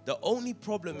 The only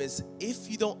problem is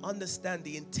if you don't understand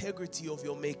the integrity of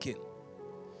your making,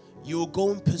 you will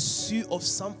go in pursuit of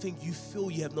something you feel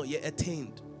you have not yet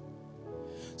attained.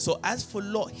 So as for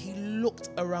Lot, he looked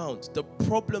around. The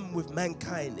problem with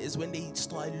mankind is when they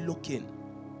started looking.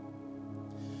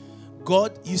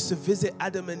 God used to visit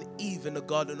Adam and Eve in the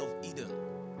Garden of Eden.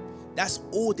 That's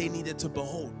all they needed to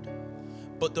behold.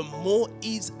 But the more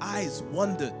Eve's eyes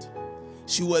wandered,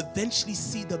 she will eventually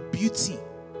see the beauty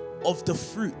of the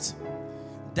fruit.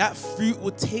 That fruit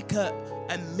would take her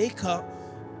and make her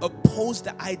oppose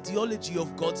the ideology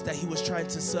of God that he was trying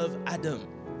to serve Adam.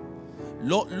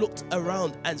 Lot looked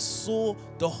around and saw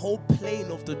the whole plain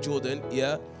of the Jordan,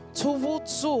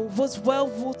 Towards Zoar was well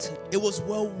watered. It was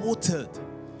well watered.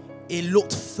 It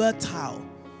looked fertile.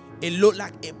 It looked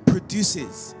like it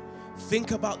produces.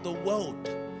 Think about the world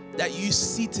that you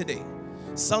see today.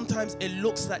 Sometimes it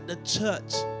looks like the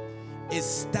church is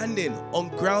standing on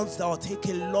grounds that are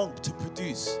taking long to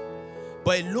produce.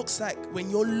 But it looks like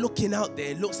when you're looking out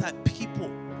there, it looks like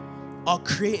people are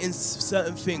creating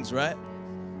certain things, right?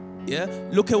 Yeah?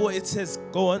 Look at what it says.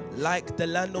 Go on. Like the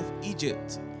land of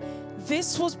Egypt.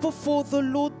 This was before the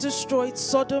Lord destroyed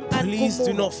Sodom and Gomorrah. Please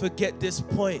do not forget this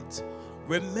point.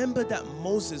 Remember that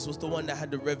Moses was the one that had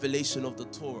the revelation of the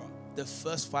Torah, the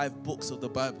first 5 books of the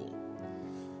Bible.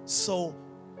 So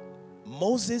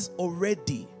Moses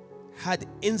already had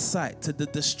insight to the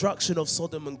destruction of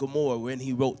Sodom and Gomorrah when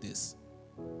he wrote this.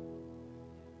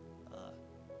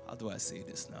 How do I say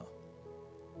this now?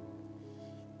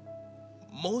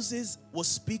 Moses was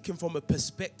speaking from a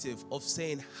perspective of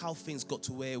saying how things got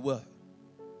to where it were.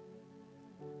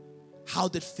 How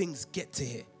did things get to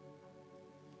here?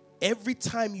 Every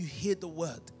time you hear the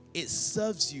word, it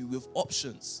serves you with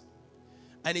options.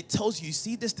 And it tells you,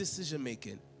 see this decision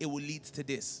making, it will lead to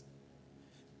this.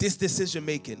 This decision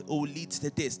making, it will lead to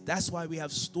this. That's why we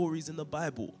have stories in the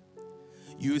Bible.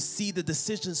 You will see the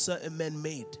decisions certain men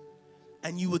made,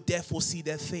 and you will therefore see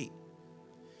their fate.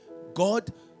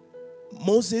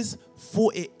 Moses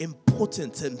thought it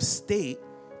important to state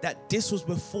that this was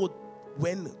before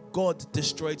when God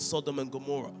destroyed Sodom and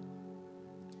Gomorrah.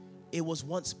 It was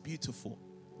once beautiful.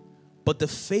 But the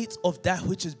fate of that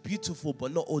which is beautiful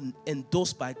but not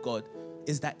endorsed by God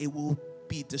is that it will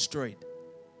be destroyed.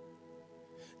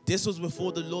 This was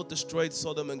before the Lord destroyed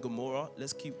Sodom and Gomorrah.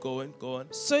 Let's keep going. Go on.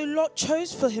 So Lot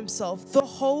chose for himself the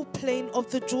whole plain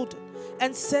of the Jordan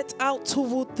and set out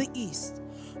toward the east.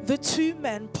 The two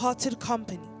men parted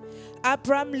company.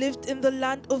 Abram lived in the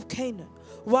land of Canaan,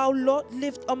 while Lot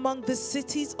lived among the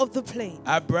cities of the plain.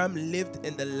 Abram lived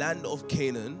in the land of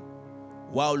Canaan,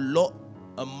 while Lot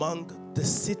among the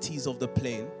cities of the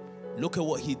plain. Look at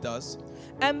what he does.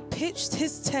 And pitched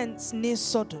his tents near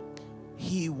Sodom.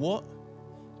 He what?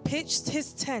 Pitched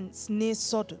his tents near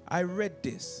Sodom. I read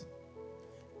this.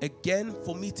 Again,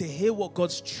 for me to hear what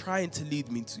God's trying to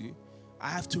lead me to, I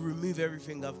have to remove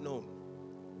everything I've known.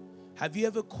 Have you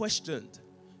ever questioned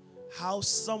how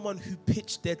someone who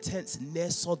pitched their tents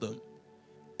near Sodom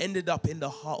ended up in the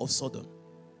heart of Sodom?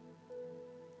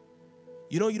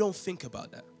 You know, you don't think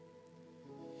about that.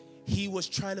 He was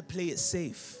trying to play it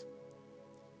safe.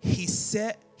 He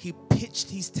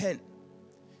pitched his tent.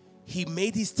 He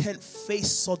made his tent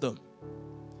face Sodom.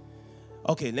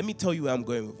 Okay, let me tell you where I'm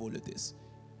going with all of this.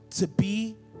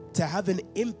 To have an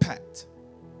impact,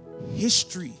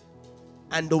 history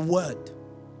and the word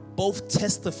both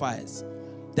testifies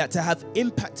that to have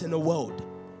impact in the world,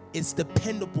 it's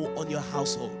dependable on your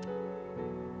household.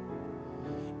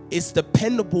 It's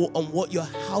dependable on what your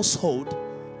household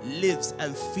lives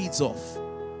and feeds off.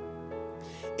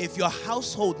 If your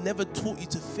household never taught you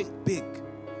to think big,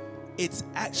 it's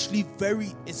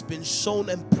been shown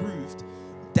and proved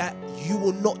that you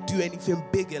will not do anything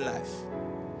big in life.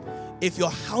 If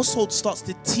your household starts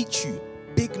to teach you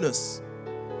bigness,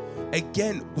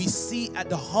 again, we see at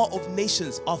the heart of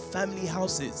nations are family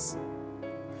houses.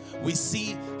 We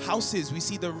see houses, we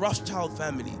see the Rothschild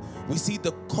family, we see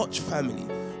the Koch family,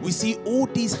 we see all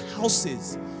these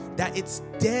houses that it's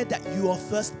there that you are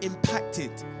first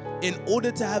impacted in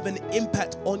order to have an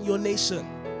impact on your nation.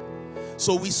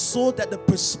 So we saw that the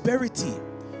prosperity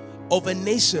of a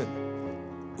nation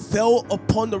fell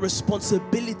upon the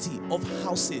responsibility of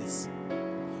houses.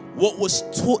 What was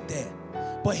taught there.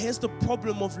 But here's the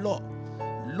problem of Lot.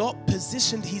 Lot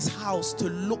positioned his house to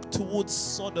look towards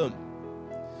Sodom,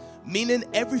 meaning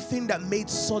everything that made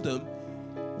Sodom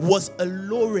was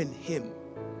alluring him.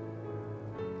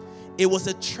 It was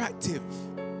attractive.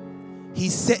 He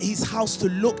set his house to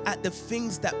look at the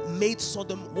things that made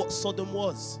Sodom what Sodom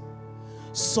was.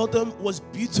 Sodom was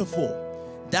beautiful.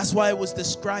 That's why it was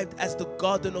described as the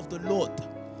garden of the Lord.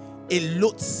 It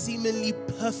looked seemingly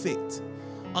perfect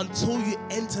until you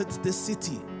entered the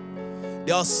city.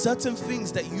 There are certain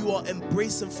things that you are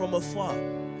embracing from afar,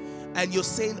 and you're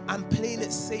saying, I'm playing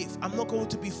it safe. I'm not going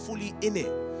to be fully in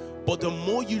it. But the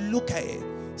more you look at it,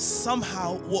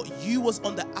 somehow what you was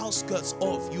on the outskirts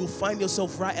of, you'll find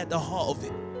yourself right at the heart of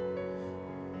it.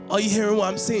 Are you hearing what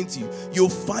I'm saying to you? You'll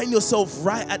find yourself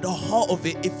right at the heart of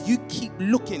it if you keep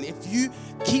looking, if you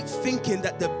keep thinking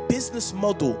that the business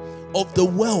model of the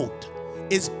world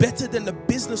is better than the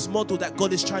business model that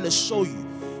God is trying to show you.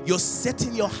 You're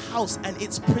setting your house and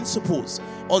its principles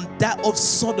on that of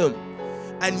Sodom,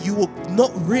 and you will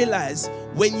not realize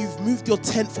when you've moved your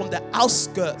tent from the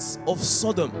outskirts of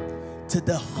Sodom to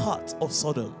the heart of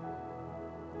Sodom.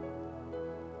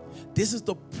 This is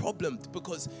the problem,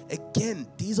 because again,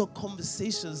 these are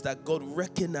conversations that God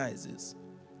recognizes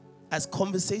as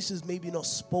conversations maybe not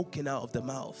spoken out of the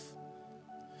mouth.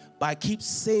 But I keep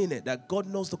saying it, that God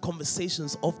knows the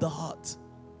conversations of the heart.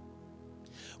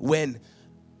 When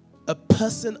a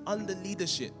person under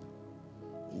leadership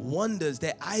wonders,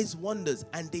 their eyes wanders,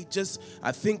 and they just,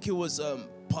 I think it was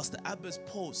Pastor Abba's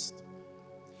post,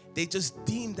 they just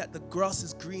deem that the grass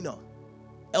is greener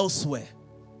elsewhere.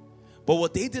 But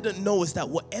what they didn't know is that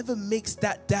whatever makes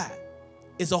that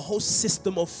is a whole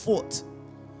system of thought,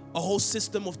 a whole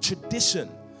system of tradition,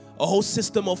 a whole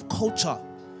system of culture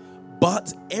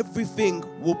but everything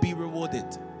will be rewarded.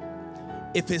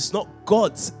 If it's not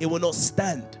God's, it will not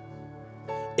stand.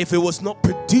 If it was not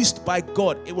produced by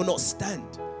God, it will not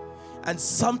stand. And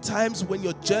sometimes when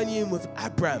you're journeying with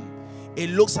Abraham, it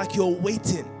looks like you're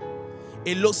waiting.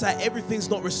 It looks like everything's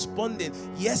not responding.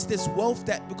 Yes, there's wealth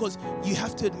that, because you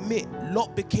have to admit,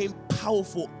 Lot became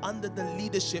powerful under the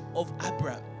leadership of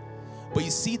Abraham. But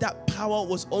you see, that power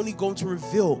was only going to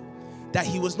reveal that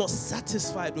he was not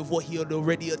satisfied with what he had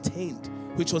already attained,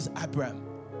 which was Abraham.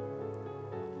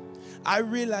 I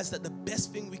realized that the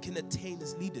best thing we can attain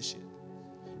is leadership.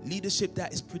 Leadership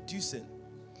that is producing.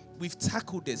 We've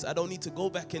tackled this. I don't need to go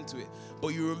back into it. But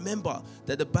you remember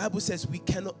that the Bible says we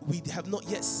have not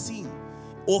yet seen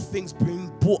all things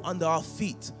being brought under our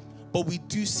feet. But we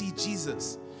do see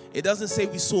Jesus. It doesn't say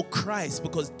we saw Christ,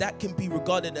 because that can be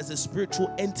regarded as a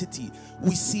spiritual entity.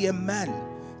 We see a man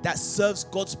that serves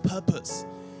God's purpose.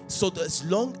 So that as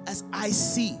long as I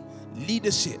see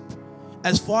leadership,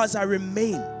 as far as I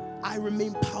remain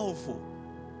powerful.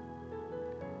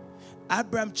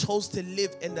 Abraham chose to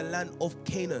live in the land of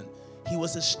Canaan. He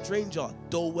was a stranger,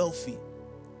 though wealthy.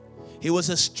 He was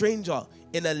a stranger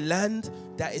in a land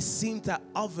that it seemed that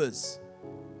others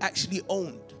actually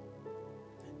owned.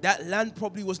 That land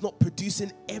probably was not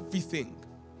producing everything.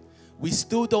 We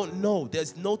still don't know.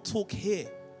 There's no talk here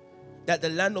that the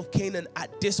land of Canaan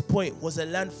at this point was a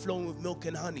land flowing with milk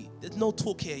and honey. There's no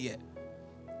talk here yet.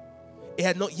 It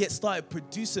had not yet started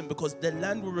producing, because the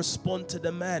land will respond to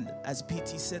the man, as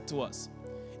PT said to us.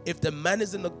 If the man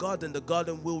is in the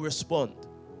garden will respond.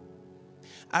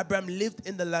 Abraham lived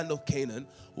in the land of Canaan,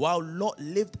 while Lot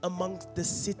lived amongst the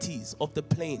cities of the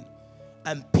plain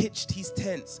and pitched his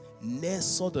tents near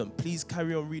Sodom. Please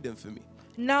carry on reading for me.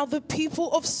 Now the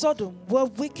people of Sodom were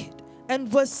wicked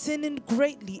and were sinning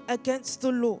greatly against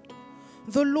the Lord.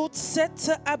 The Lord said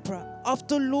to Abraham,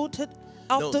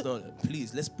 No,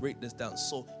 please, let's break this down.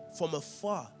 So from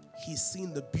afar, he's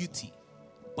seen the beauty,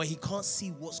 but he can't see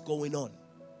what's going on.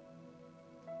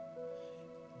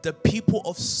 The people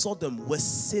of Sodom were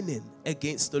sinning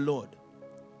against the Lord.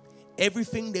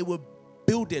 Everything they were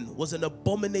building was an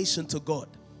abomination to God.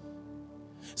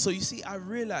 So you see, I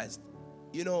realized,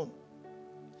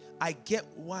 I get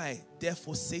why,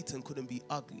 therefore, Satan couldn't be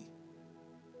ugly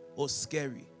or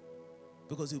scary,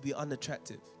 because he'll be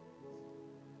unattractive.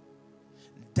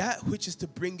 That which is to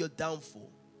bring your downfall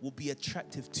will be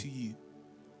attractive to you.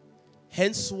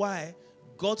 Hence why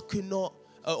God could not,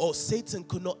 or Satan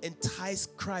could not entice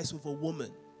Christ with a woman.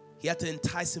 He had to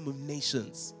entice him with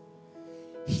nations.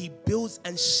 He builds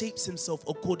and shapes himself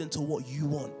according to what you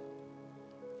want.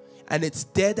 And it's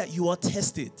there that you are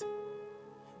tested.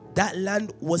 That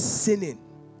land was sinning.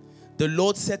 The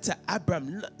Lord said to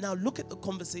Abraham, now look at the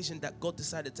conversation that God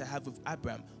decided to have with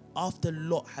Abraham after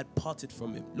Lot had parted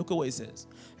from him. Look at what he says.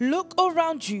 Look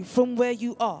around you from where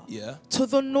you are, to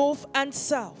the north and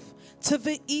south, to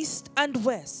the east and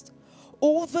west.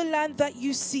 All the land that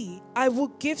you see, I will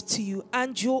give to you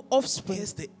and your offspring.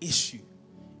 Here's the issue.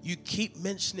 You keep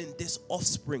mentioning this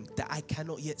offspring that I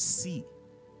cannot yet see.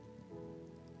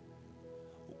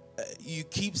 You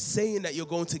keep saying that you're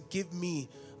going to give me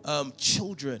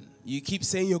children. You keep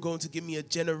saying you're going to give me a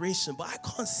generation, but I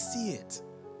can't see it.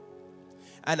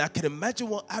 And I can imagine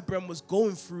what Abraham was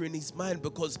going through in his mind,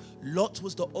 because Lot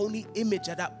was the only image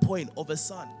at that point of a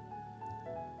son.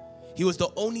 He was the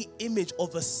only image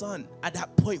of a son at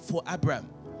that point for Abraham.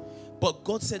 But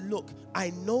God said, look,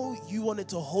 I know you wanted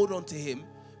to hold on to him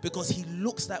because he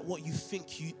looks like what you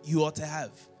think you ought to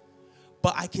have.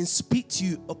 But I can speak to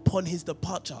you upon his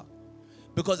departure,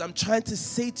 because I'm trying to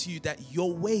say to you that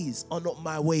your ways are not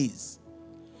my ways.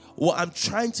 What I'm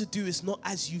trying to do is not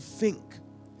as you think.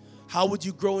 How would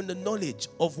you grow in the knowledge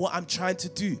of what I'm trying to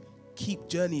do? Keep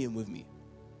journeying with me.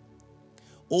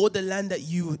 All the land that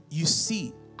you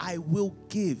see, I will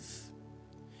give.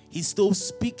 He's still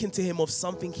speaking to him of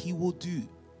something he will do,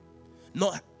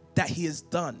 not that he has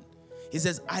done. He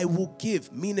says, I will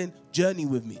give, meaning journey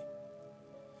with me.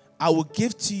 I will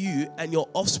give to you and your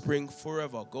offspring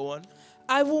forever. Go on.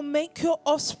 I will make your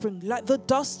offspring like the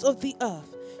dust of the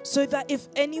earth, so that if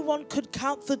anyone could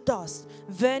count the dust,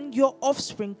 then your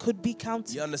offspring could be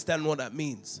counted. You understand what that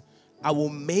means? I will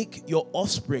make your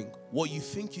offspring, what you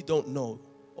think you don't know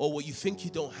or what you think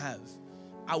you don't have,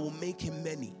 I will make him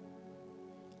many.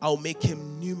 I will make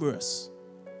him numerous.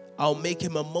 I will make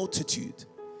him a multitude.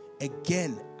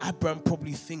 Again, Abraham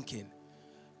probably thinking,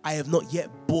 I have not yet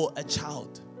bore a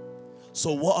child.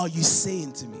 So what are you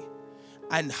saying to me?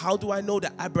 And how do I know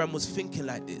that Abraham was thinking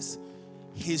like this?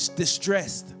 His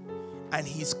distress and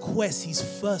his quest, his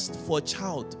thirst for a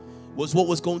child, was what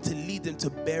was going to lead him to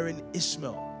bearing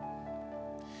Ishmael.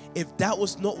 If that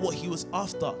was not what he was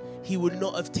after, he would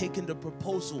not have taken the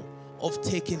proposal of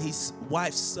taking his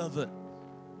wife's servant.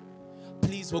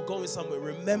 Please, we're going somewhere.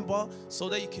 Remember, so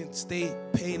that you can stay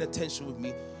paying attention with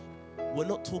me, we're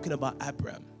not talking about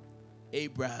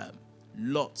Abraham,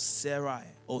 Lot, Sarai,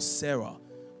 or Sarah.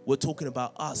 We're talking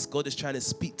about us. God is trying to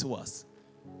speak to us.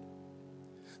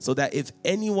 So that if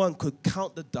anyone could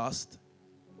count the dust,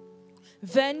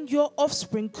 then your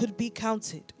offspring could be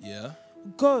counted. yeah,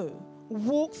 Go,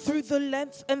 walk through the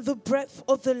length and the breadth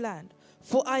of the land,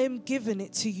 for I am giving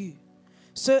it to you.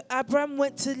 So Abram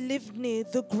went to live near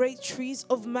the great trees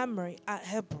of Mamre at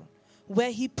Hebron, where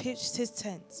he pitched his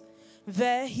tent.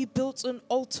 There he built an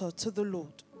altar to the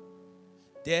Lord.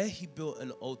 there he built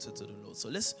an altar to the Lord. So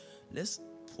let's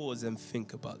pause and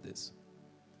think about this.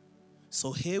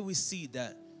 So here we see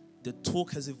that the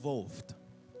talk has evolved.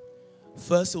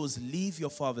 First it was leave your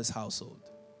father's household.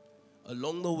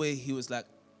 Along the way he was like,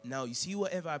 now you see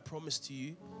whatever I promised to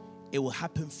you, it will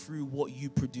happen through what you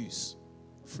produce,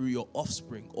 through your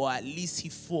offspring. Or at least he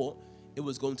thought it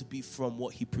was going to be from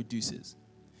what he produces.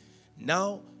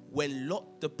 Now when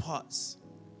Lot departs,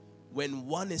 when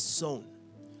one is sown,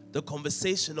 the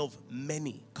conversation of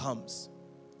many comes.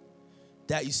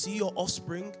 That you see your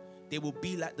offspring, they will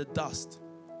be like the dust.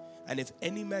 And if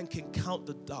any man can count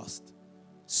the dust,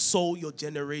 so your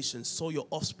generation, so your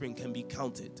offspring can be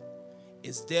counted.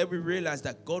 It's there we realize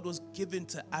that God was given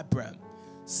to Abraham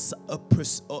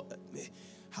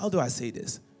how do I say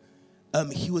this?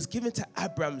 He was given to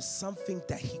Abraham something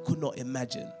that he could not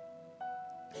imagine.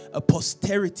 A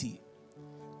posterity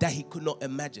that he could not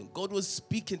imagine. God was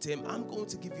speaking to him, I'm going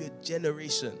to give you a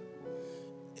generation.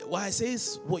 Why I say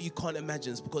it's what you can't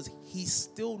imagine is because he's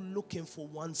still looking for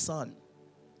one son.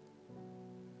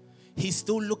 He's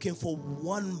still looking for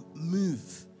one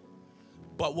move.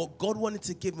 But what God wanted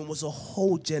to give him was a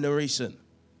whole generation.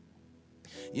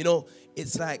 You know,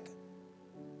 it's like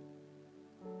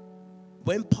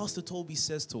when Pastor Toby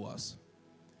says to us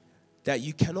that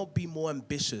you cannot be more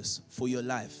ambitious for your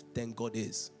life than God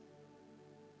is.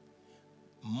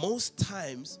 Most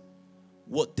times,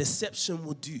 what deception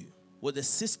will do, what the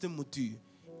system will do,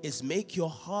 is make your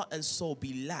heart and soul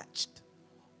be latched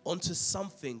onto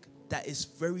something that is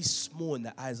very small in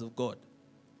the eyes of God.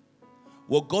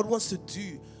 What God wants to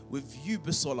do with you,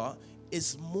 Bisola,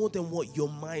 is more than what your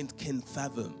mind can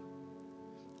fathom.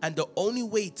 And the only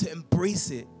way to embrace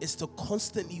it is to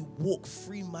constantly walk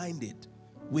free-minded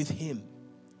with Him,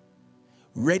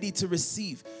 ready to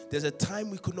receive. There's a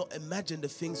time we could not imagine the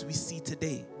things we see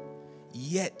today,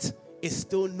 yet it's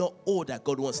still not all that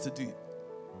God wants to do.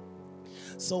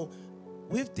 So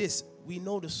with this, we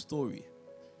know the story.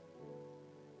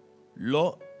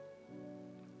 Lot,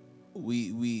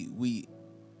 we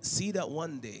see that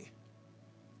one day.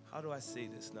 How do I say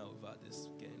this now without this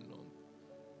getting long?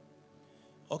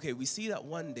 Okay, we see that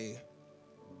one day,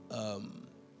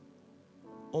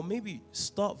 or maybe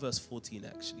start verse 14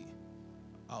 actually.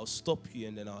 I'll stop you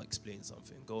and then I'll explain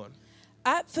something. Go on.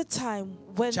 At the time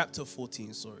when Chapter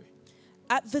 14, sorry.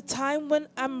 At the time when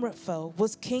Amraphel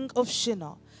was king of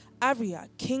Shinar, Ariah,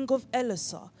 king of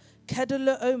Elasar,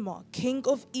 Kedorlaomer, king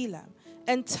of Elam,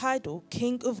 and Tidal,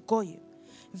 king of Goyim.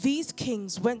 These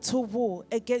kings went to war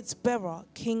against Bera,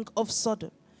 king of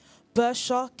Sodom,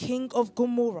 Bersha, king of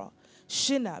Gomorrah,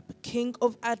 Shinab, king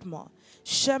of Admah,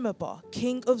 Shemabah,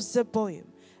 king of Zeboim,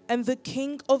 and the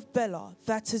king of Bela,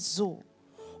 that is Zor.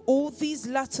 All these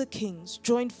latter kings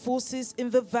joined forces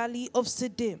in the valley of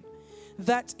Siddim,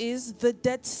 that is the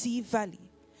Dead Sea Valley.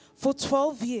 For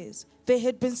 12 years they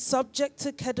had been subject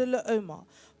to Kedorlaomer,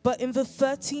 but in the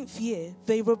 13th year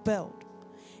they rebelled.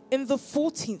 In the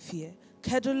 14th year,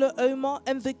 Kedorlaomer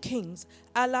and the kings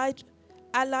allied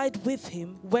with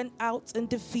him went out and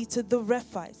defeated the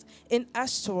Rephites in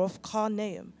Ashtaroth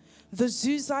Karnaim, the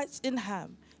Zuzites in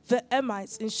Ham, the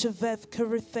Emites in Sheveth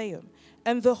Kirithaim,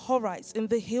 and the Horites in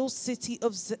the hill city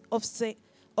of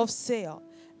Seir,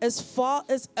 as far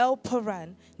as El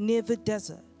Paran near the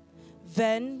desert.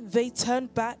 Then they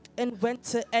turned back and went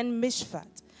to En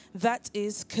Mishpat, that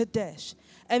is Kadesh,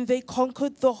 and they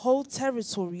conquered the whole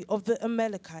territory of the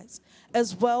Amalekites,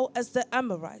 as well as the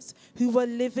Amorites, who were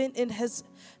living in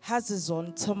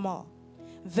Hazazon Tamar.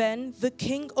 Then the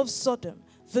king of Sodom,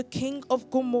 the king of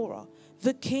Gomorrah,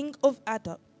 the king of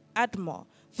Admah,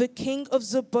 the king of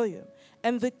Zeboim,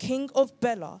 and the king of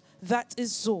Bela, that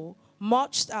is Zor,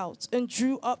 marched out and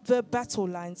drew up their battle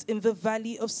lines in the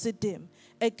valley of Siddim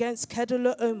against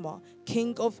Kedorlaomer,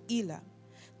 king of Elam,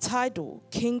 Tidal,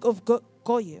 king of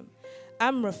Goyim,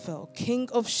 Amraphel, king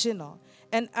of Shinar,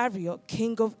 and Ariok,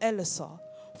 king of Elasar,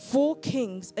 4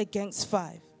 kings against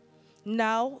 5.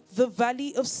 Now the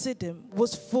valley of Siddim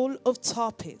was full of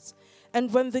tar pits,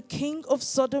 and when the king of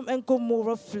Sodom and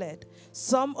Gomorrah fled,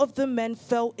 some of the men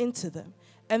fell into them,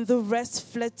 and the rest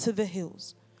fled to the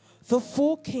hills. The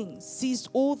 4 kings seized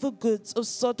all the goods of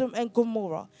Sodom and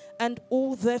Gomorrah and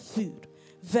all their food.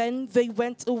 Then they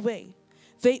went away.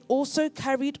 They also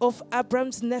carried off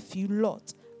Abram's nephew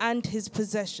Lot and his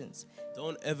possessions.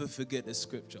 Don't ever forget the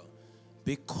scripture.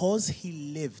 Because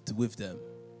he lived with them,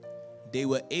 they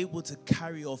were able to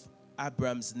carry off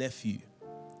Abram's nephew,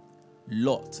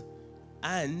 Lot,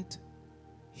 and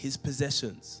his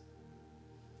possessions.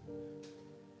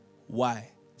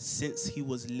 Why? Since he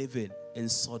was living in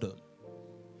Sodom.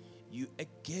 You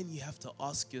have to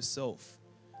ask yourself,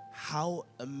 how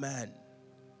a man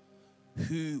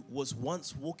who was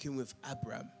once walking with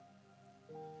Abram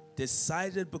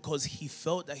decided, because he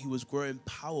felt that he was growing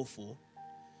powerful,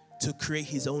 to create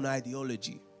his own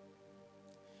ideology.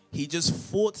 He just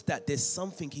thought that there's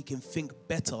something he can think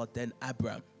better than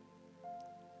Abram.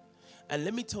 And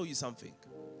let me tell you something.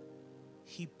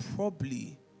 He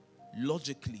probably,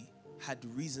 logically, had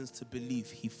reasons to believe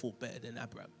he thought better than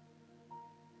Abram.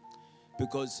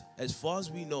 Because as far as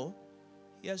we know,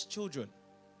 he has children.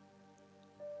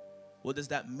 What does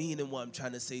that mean in what I'm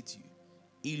trying to say to you?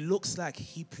 It looks like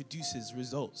he produces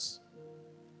results.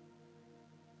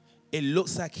 It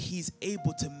looks like he's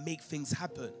able to make things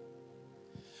happen.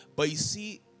 But you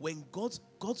see, when God's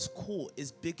call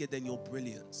is bigger than your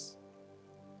brilliance,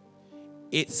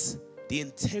 it's the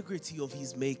integrity of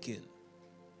his making,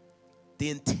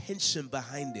 the intention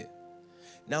behind it.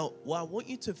 Now, what I want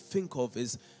you to think of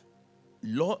is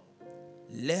Lot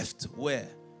left where?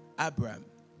 Abram.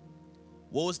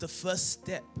 What was the first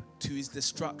step to his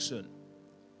destruction?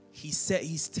 He set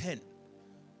his tent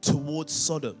towards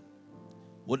Sodom.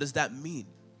 What does that mean?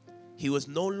 He was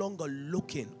no longer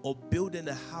looking or building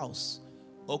a house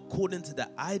according to the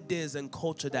ideas and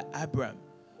culture that Abram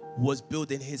was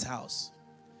building his house.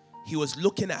 He was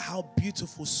looking at how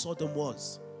beautiful Sodom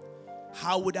was.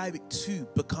 How would I too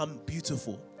become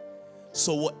beautiful?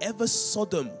 So whatever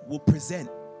Sodom will present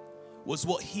was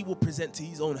what he will present to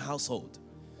his own household.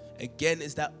 Again,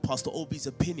 is that Pastor Obi's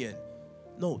opinion?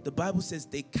 No, the Bible says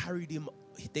they carried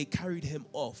him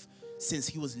off since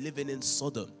he was living in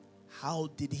Sodom. How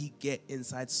did he get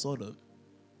inside Sodom?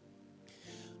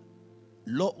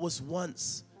 Lot was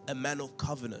once a man of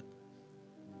covenant.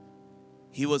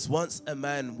 He was once a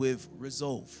man with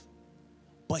resolve.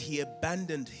 But he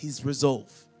abandoned his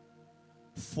resolve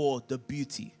for the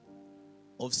beauty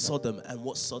of Sodom and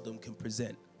what Sodom can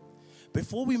present.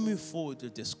 Before we move forward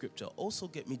with this scripture, also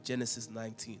get me Genesis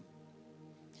 19.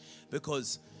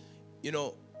 Because,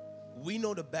 we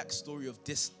know the backstory of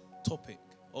this topic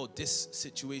or this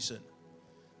situation.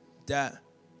 That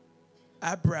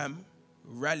Abram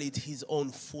rallied his own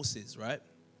forces, right?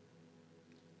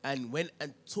 And went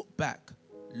and took back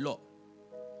Lot.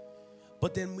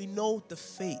 But then we know the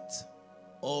fate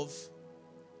of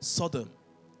Sodom,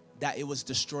 that it was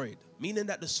destroyed. Meaning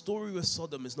that the story with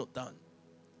Sodom is not done.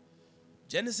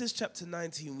 Genesis chapter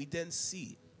 19, we then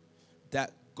see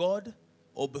that God,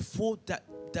 or before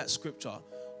that scripture,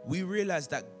 we realize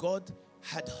that God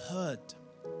had heard,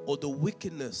 or the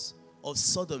wickedness of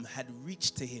Sodom had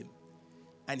reached to him.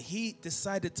 And he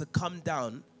decided to come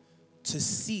down to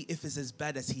see if it's as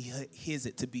bad as he hears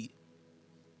it to be.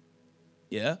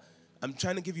 Yeah? I'm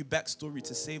trying to give you backstory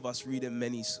to save us reading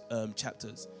many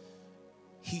chapters.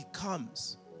 He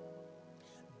comes.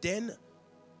 Then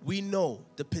we know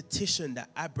the petition that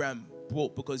Abram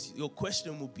brought, because your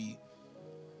question will be,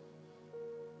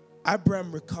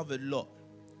 Abram recovered Lot,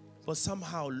 but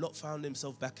somehow Lot found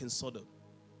himself back in Sodom.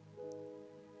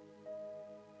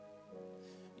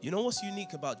 You know what's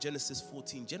unique about Genesis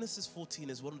 14? Genesis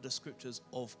 14 is one of the scriptures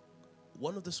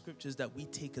that we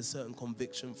take a certain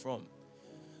conviction from.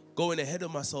 Going ahead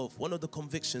of myself, one of the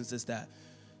convictions is that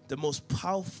the most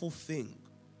powerful thing,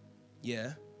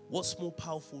 what's more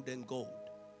powerful than gold?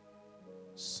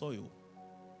 Soil.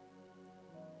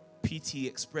 PT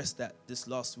expressed that this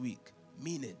last week,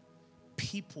 meaning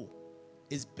people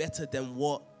is better than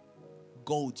what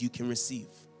gold you can receive.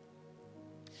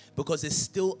 Because it's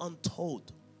still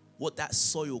untold what that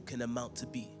soil can amount to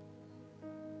be.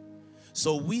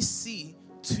 So we see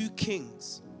 2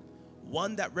 kings,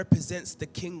 one that represents the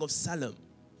king of Salem,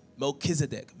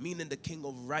 Melchizedek, meaning the king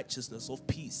of righteousness, of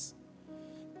peace.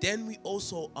 Then we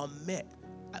also are met,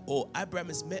 or Abraham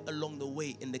is met along the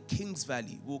way in the King's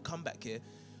Valley, we'll come back here,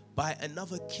 by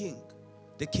another king,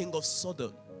 the king of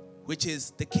Sodom, which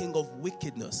is the king of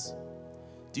wickedness.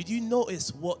 Did you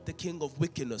notice what the king of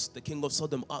wickedness, the king of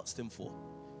Sodom, asked him for?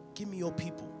 Give me your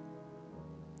people.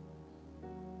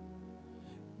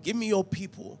 Give me your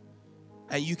people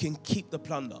and you can keep the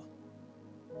plunder.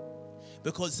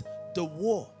 Because the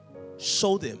war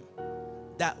showed him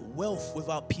that wealth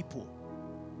without people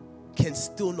can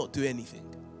still not do anything.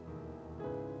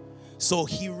 So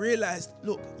he realized,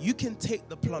 look, you can take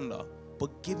the plunder,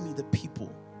 but give me the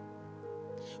people.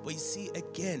 But you see,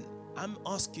 again, I'm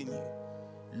asking you,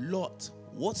 Lot,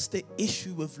 what's the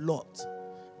issue with Lot?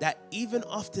 That even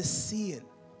after seeing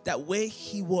that where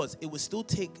he was, it would still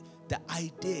take the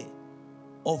idea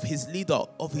of his leader,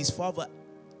 of his father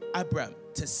Abraham,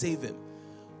 to save him.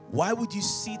 Why would you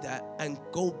see that and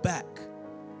go back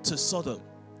to Sodom?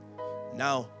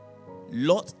 Now,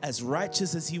 Lot, as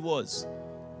righteous as he was,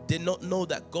 did not know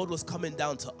that God was coming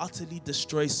down to utterly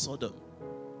destroy Sodom.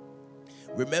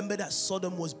 Remember that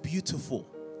Sodom was beautiful.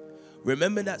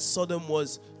 Remember that Sodom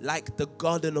was like the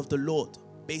garden of the Lord,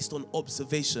 based on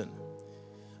observation.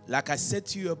 Like I said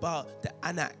to you about the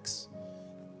Anaks,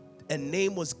 a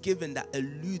name was given that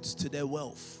alludes to their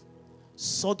wealth.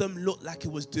 Sodom looked like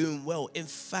it was doing well. In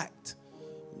fact,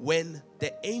 when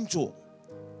the angel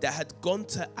that had gone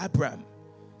to Abraham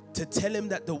to tell him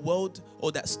that the world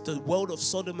of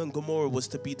Sodom and Gomorrah was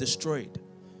to be destroyed,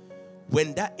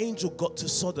 when that angel got to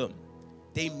Sodom,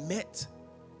 they met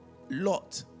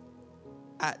Lot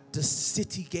at the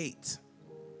city gate.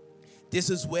 This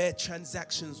is where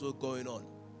transactions were going on.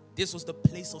 This was the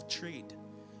place of trade,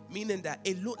 meaning that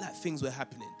it looked like things were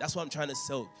happening. That's what I'm trying to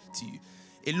sell to you.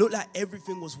 It looked like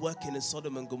everything was working in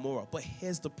Sodom and Gomorrah. But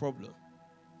here's the problem.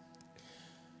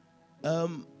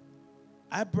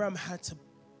 Abraham had to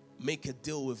make a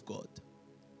deal with God.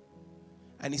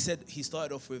 And he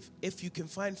started off with, if you can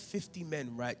find 50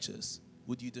 men righteous,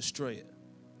 would you destroy it?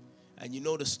 And you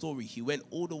know the story. He went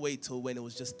all the way till when it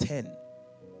was just 10.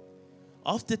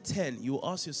 After 10, you will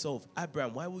ask yourself,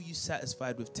 Abraham, why were you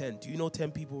satisfied with 10? Do you know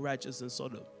 10 people righteous in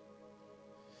Sodom?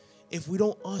 If we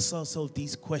don't ask ourselves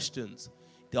these questions,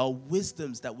 there are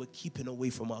wisdoms that we're keeping away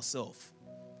from ourselves.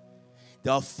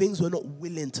 There are things we're not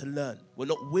willing to learn. We're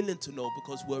not willing to know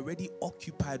because we're already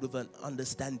occupied with an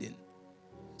understanding.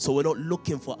 So we're not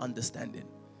looking for understanding.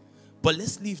 But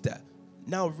let's leave that.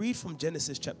 Now read from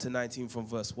Genesis chapter 19 from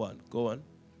verse 1. Go on.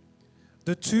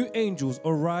 The two angels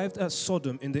arrived at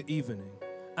Sodom in the evening,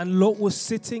 and Lot was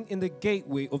sitting in the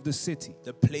gateway of the city.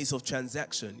 The place of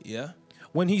transaction, yeah?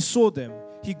 When he saw them,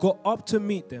 he got up to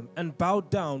meet them and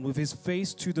bowed down with his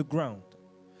face to the ground.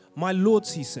 My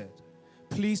lords, he said,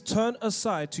 please turn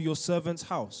aside to your servant's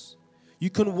house. You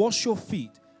can wash your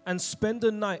feet and spend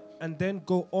the night and then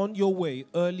go on your way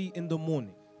early in the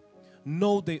morning.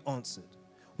 No, they answered,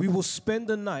 we will spend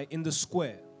the night in the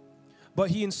square. But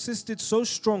he insisted so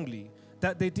strongly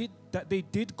that they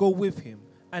did go with him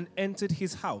and entered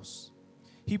his house.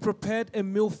 He prepared a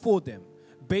meal for them,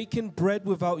 baking bread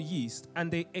without yeast, and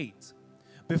they ate.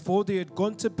 Before they had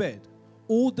gone to bed,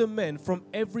 all the men from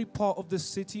every part of the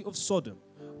city of Sodom,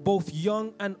 both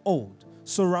young and old,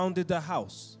 surrounded the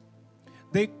house.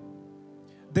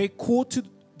 They called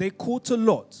to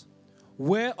Lot,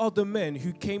 where are the men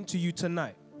who came to you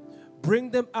tonight?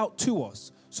 Bring them out to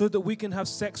us so that we can have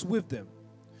sex with them.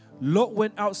 Lot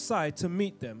went outside to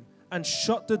meet them and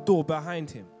shut the door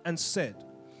behind him and said,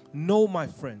 no, my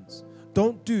friends,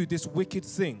 don't do this wicked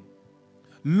thing.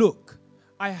 Look,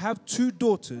 I have 2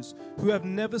 daughters who have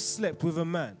never slept with a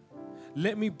man.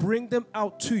 Let me bring them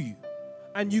out to you,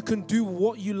 and you can do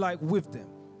what you like with them.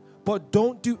 But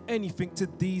don't do anything to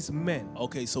these men.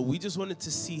 Okay, so we just wanted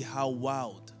to see how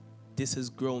wild this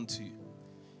has grown to.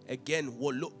 Again,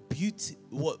 what looked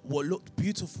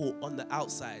beautiful on the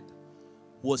outside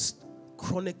was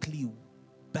chronically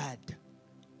bad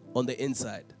on the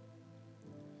inside.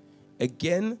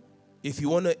 Again, if you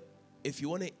want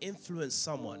to influence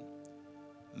someone,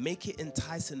 make it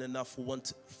enticing enough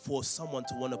for someone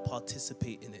to want to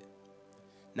participate in it.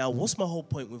 Now, what's my whole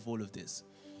point with all of this?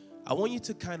 I want you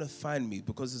to kind of find me,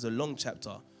 because it's a long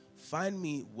chapter, find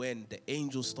me when the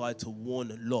angel started to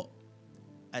warn Lot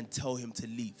and tell him to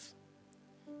leave.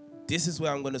 This is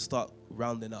where I'm going to start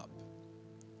rounding up.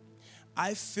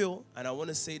 I feel, and I want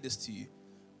to say this to you,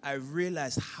 I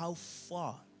realized how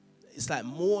far, it's like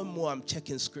more and more I'm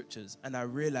checking scriptures, and I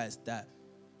realized that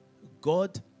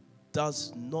God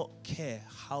does not care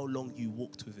how long you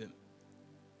walked with him.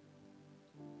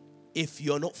 If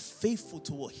you're not faithful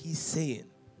to what he's saying,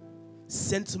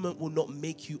 sentiment will not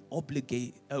make you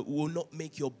will not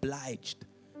make you obliged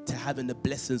to having the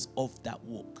blessings of that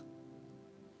walk.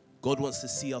 God wants to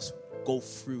see us go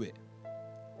through it.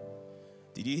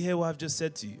 Did you hear what I've just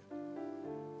said to you?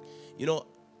 You know,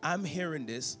 I'm hearing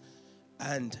this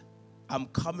and I'm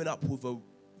coming up with a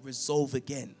resolve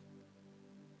again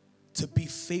to be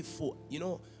faithful. You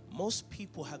know, most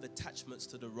people have attachments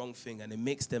to the wrong thing, and it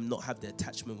makes them not have the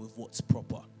attachment with what's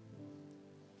proper.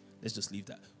 Let's just leave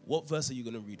that. What verse are you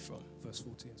going to read from? Verse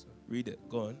 14, sir. Read it.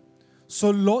 Go on. So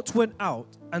Lot went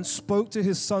out and spoke to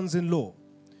his sons-in-law,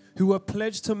 who were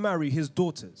pledged to marry his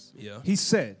daughters. Yeah. He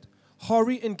said,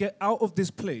 hurry and get out of this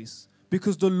place,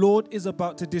 because the Lord is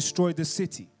about to destroy the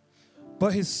city.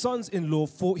 But his sons-in-law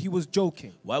thought he was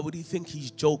joking. Why would he think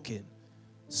he's joking?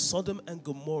 Sodom and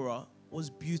Gomorrah was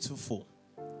beautiful.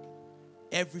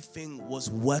 Everything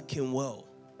was working well.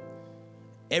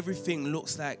 Everything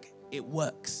looks like it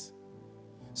works.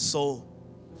 So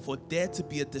for there to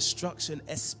be a destruction,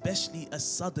 especially a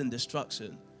sudden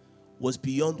destruction, was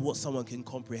beyond what someone can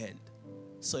comprehend.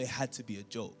 So it had to be a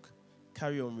joke.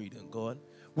 Carry on reading. Go on.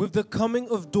 With the coming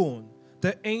of dawn,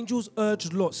 the angels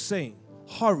urged Lot, saying,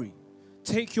 hurry,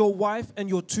 take your wife and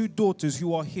your 2 daughters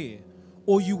who are here,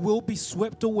 or you will be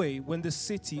swept away when the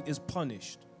city is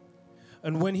punished.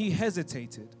 And when he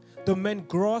hesitated, the men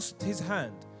grasped his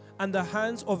hand and the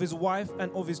hands of his wife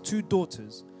and of his 2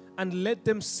 daughters, and led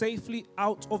them safely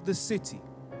out of the city,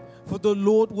 for the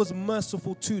Lord was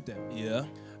merciful to them. Yeah.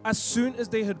 As soon as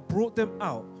they had brought them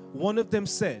out, one of them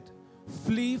said,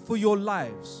 flee for your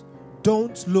lives,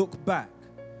 don't look back,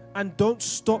 and don't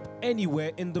stop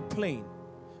anywhere in the plain.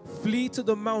 Flee to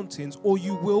the mountains, or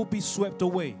you will be swept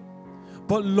away.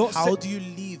 But Lot How said, do you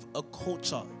leave a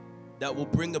culture that will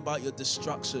bring about your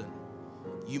destruction?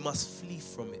 You must flee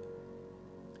from it.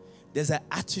 There's an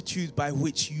attitude by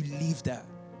which you leave that.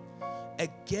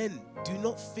 Again, do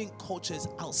not think culture is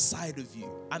outside of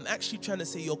you. I'm actually trying to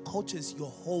say your culture is your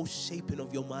whole shaping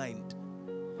of your mind.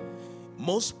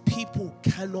 Most people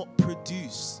cannot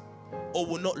produce or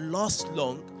will not last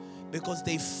long because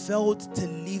they failed to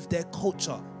leave their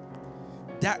culture.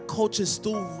 That culture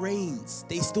still reigns.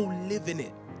 They still live in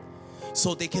it.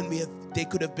 So they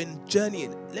could have been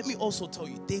journeying. Let me also tell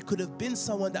you, they could have been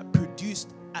someone that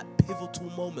produced at pivotal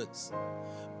moments.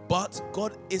 But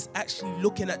God is actually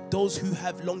looking at those who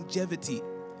have longevity,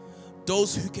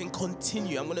 those who can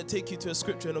continue. I'm going to take you to a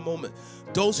scripture in a moment.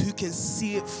 Those who can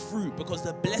see it through, because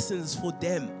the blessing is for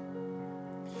them.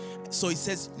 So he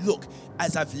says, look,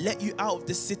 as I've let you out of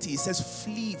this city, he says,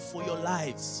 flee for your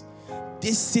lives.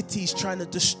 This city is trying to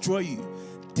destroy you.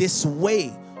 This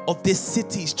way of this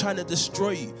city is trying to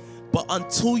destroy you. But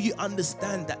until you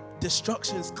understand that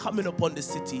destruction is coming upon the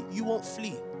city, you won't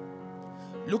flee.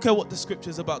 Look at what the scripture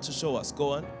is about to show us.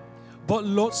 Go on. But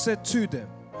Lot said to them,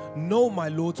 no, my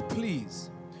lords,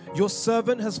 please. Your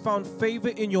servant has found favor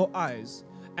in your eyes,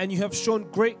 and you have shown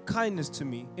great kindness to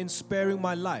me in sparing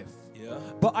my life. Yeah.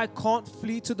 But I can't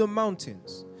flee to the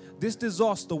mountains. This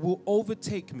disaster will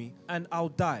overtake me, and I'll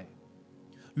die.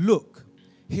 Look,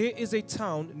 here is a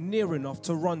town near enough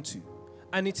to run to,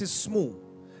 and it is small.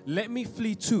 Let me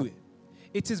flee to it.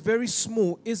 It is very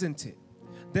small, isn't it?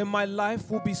 Then my life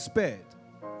will be spared.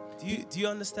 Do you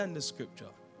understand the scripture?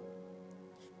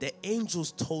 The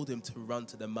angels told him to run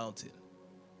to the mountain.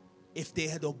 If they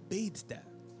had obeyed that,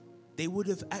 they would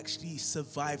have actually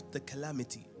survived the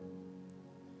calamity.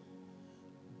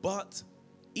 But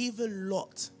even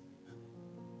Lot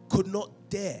could not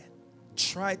dare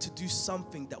try to do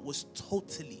something that was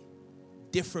totally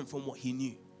different from what he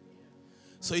knew.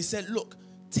 So he said, look,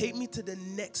 take me to the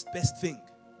next best thing.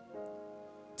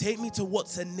 Take me to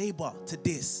what's a neighbor to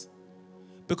this.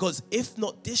 Because if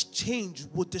not, this change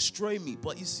would destroy me.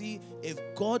 But you see, if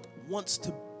God wants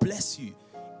to bless you,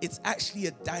 it's actually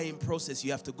a dying process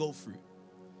you have to go through.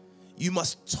 You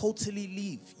must totally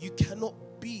leave. You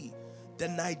cannot be the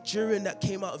Nigerian that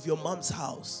came out of your mom's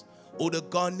house, or the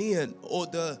Ghanaian, or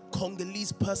the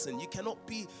Congolese person. You cannot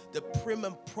be the prim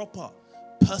and proper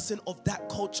person of that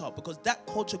culture, because that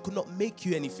culture could not make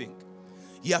you anything.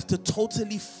 You have to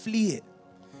totally flee it.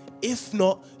 If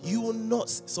not, you will not.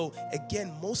 So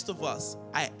again, most of us,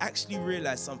 I actually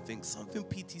realized something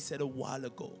PT said a while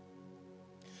ago.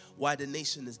 Why the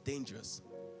nation is dangerous.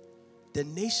 The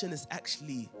nation is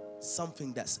actually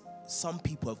something that some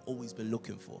people have always been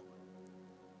looking for.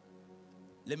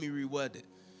 Let me reword it.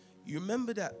 You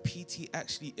remember that PT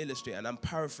actually illustrated, and I'm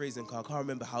paraphrasing because I can't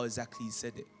remember how exactly he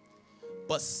said it.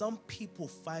 But some people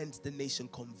find the nation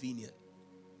convenient.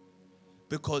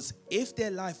 Because if their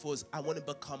life was, I want to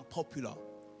become popular,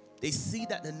 they see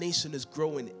that the nation is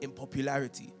growing in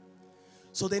popularity.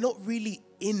 So they're not really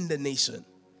in the nation,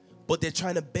 but they're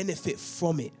trying to benefit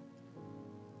from it.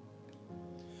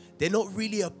 They're not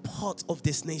really a part of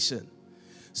this nation.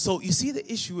 So you see the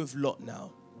issue with Lot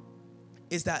now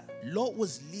is that Lot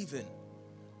was leaving,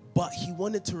 but he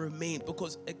wanted to remain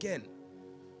because, again,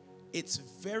 it's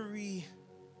very...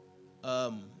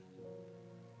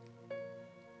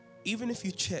 even if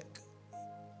you check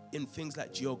in things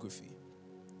like geography.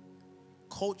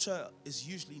 Culture is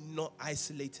usually not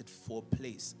isolated for a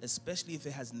place, especially if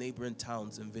it has neighboring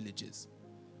towns and villages.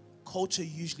 Culture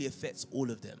usually affects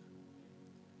all of them.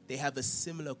 They have a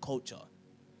similar culture.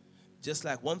 Just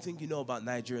like one thing you know about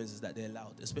Nigerians is that they're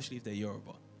loud, especially if they're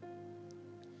Yoruba.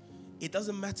 It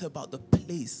doesn't matter about the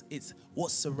place, it's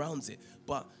what surrounds it.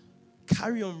 But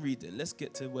carry on reading. Let's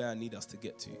get to where I need us to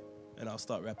get to. And I'll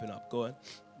start wrapping up. Go on.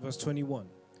 Verse 21.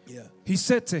 Yeah. He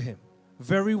said to him,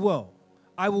 "Very well,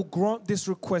 I will grant this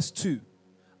request too.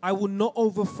 I will not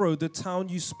overthrow the town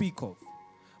you speak of,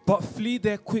 but flee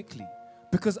there quickly,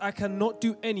 because I cannot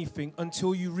do anything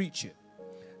until you reach it."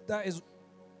 That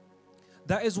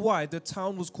is why the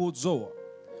town was called Zoar.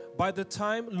 By the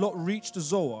time Lot reached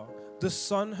Zoar, the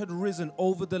sun had risen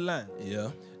over the land.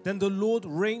 Yeah. Then the Lord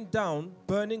rained down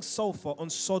burning sulfur on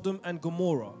Sodom and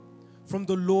Gomorrah from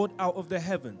the Lord out of the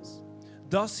heavens.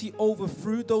 Thus he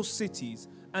overthrew those cities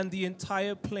and the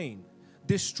entire plain,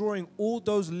 destroying all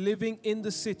those living in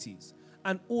the cities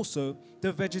and also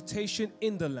the vegetation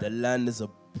in the land. The land is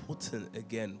important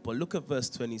again. But look at verse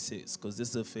 26, because this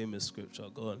is a famous scripture.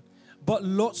 Go on. But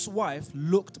Lot's wife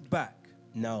looked back.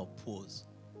 Now, pause.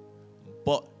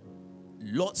 But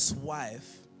Lot's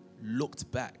wife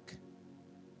looked back.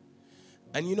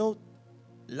 And you know,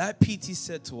 like PT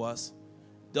said to us,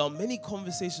 there are many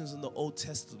conversations in the Old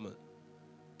Testament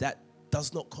that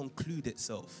does not conclude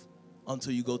itself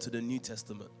until you go to the New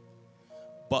Testament.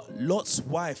 But Lot's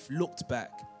wife looked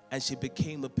back and she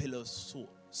became a pillar of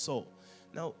salt.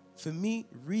 Now, for me,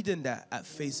 reading that at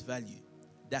face value,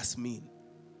 that's mean.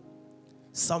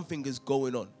 Something is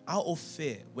going on. Out of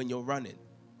fear when you're running,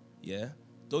 yeah?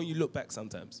 Don't you look back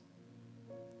sometimes?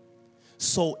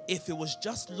 So if it was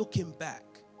just looking back,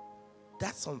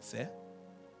 that's unfair.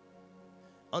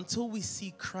 Until we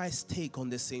see Christ's take on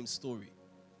the same story.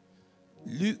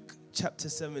 Luke chapter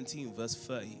 17, verse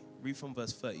 30. Read from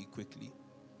verse 30 quickly.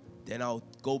 Then I'll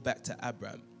go back to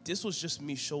Abraham. This was just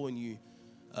me showing you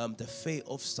the fate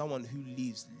of someone who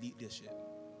leaves leadership.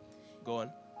 Go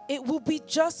on. It will be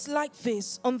just like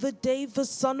this on the day the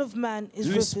Son of Man is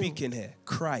revealed. Who is speaking here?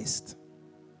 Christ,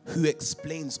 who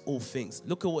explains all things.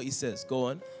 Look at what he says. Go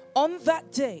on. On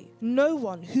that day, no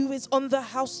one who is on the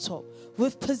housetop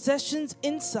with possessions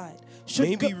inside should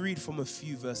Maybe read from a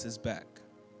few verses back.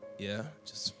 Yeah,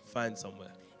 just find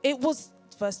somewhere. It was,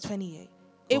 verse 28.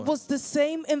 It was the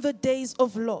same in the days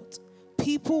of Lot.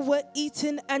 People were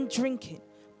eating and drinking,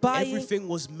 buying. Everything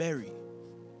was merry.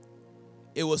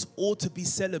 It was all to be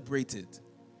celebrated.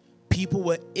 People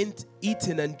were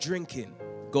eating and drinking.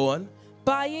 Go on.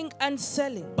 Buying and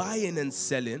selling. Buying and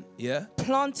selling, yeah.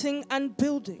 Planting and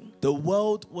building. The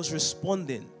world was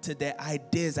responding to their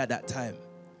ideas at that time.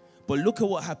 But look at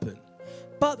what happened.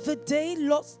 But the day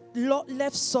Lot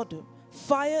left Sodom,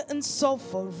 fire and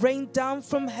sulfur rained down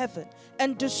from heaven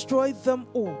and destroyed them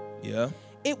all. Yeah.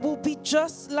 It will be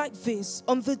just like this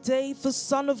on the day the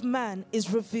Son of Man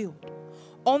is revealed.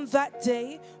 On that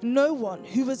day, no one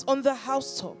who is on the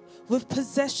housetop with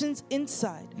possessions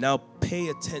inside. Now pay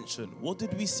attention. What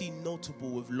did we see notable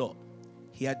with Lot?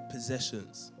 He had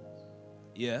possessions.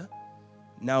 Yeah.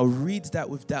 Now read that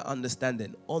with that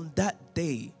understanding. On that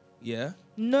day, yeah.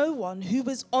 No one who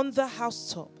is on the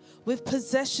housetop with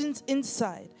possessions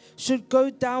inside should go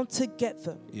down to get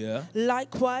them. Yeah.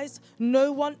 Likewise,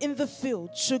 no one in the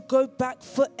field should go back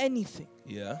for anything.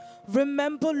 Yeah.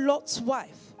 Remember Lot's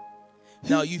wife.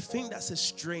 Now you think that's a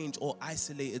strange or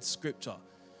isolated scripture.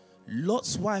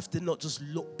 Lot's wife did not just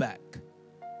look back.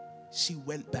 She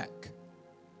went back.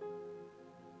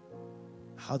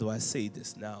 How do I say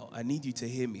this now? I need you to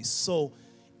hear me. So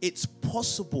it's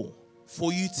possible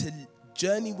for you to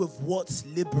journey with what's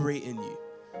liberating you,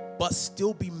 but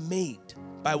still be made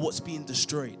by what's being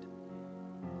destroyed.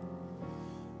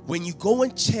 When you go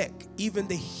and check even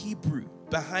the Hebrew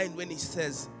behind when he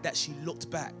says that she looked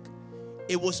back,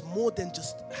 it was more than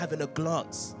just having a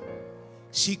glance.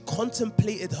 She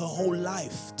contemplated her whole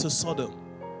life to Sodom.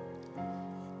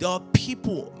 There are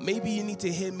people, maybe you need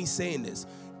to hear me saying this.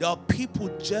 There are people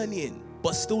journeying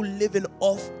but still living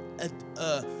off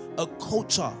a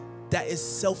culture that is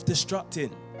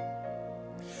self-destructing.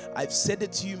 I've said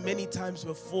it to you many times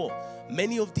before.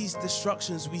 Many of these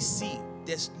destructions we see,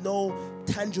 there's no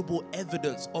tangible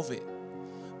evidence of it.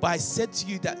 But I said to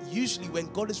you that usually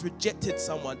when God has rejected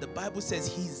someone, the Bible says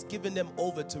he's given them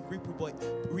over to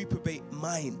reprobate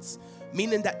minds,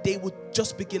 meaning that they would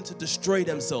just begin to destroy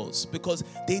themselves because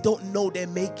they don't know they're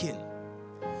making.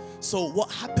 So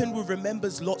what happened with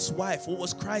Remembers Lot's wife? What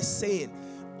was Christ saying?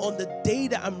 On the day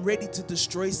that I'm ready to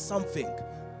destroy something,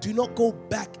 do not go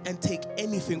back and take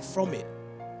anything from it.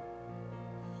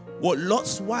 What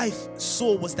Lot's wife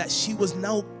saw was that she was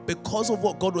now, because of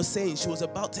what God was saying, she was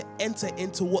about to enter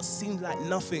into what seemed like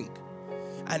nothing.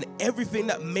 And everything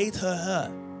that made her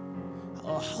her.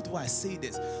 Oh, how do I say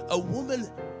this? A woman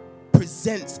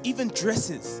presents, even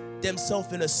dresses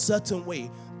themselves in a certain way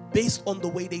based on the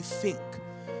way they think.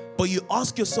 But you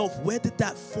ask yourself, where did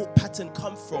that thought pattern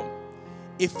come from?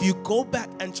 If you go back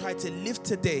and try to live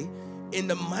today in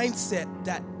the mindset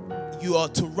that you are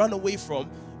to run away from,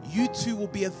 you too will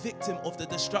be a victim of the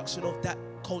destruction of that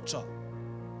culture.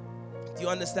 Do you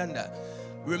understand that?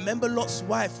 Remember, Lot's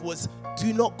wife was,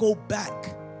 do not go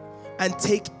back and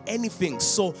take anything.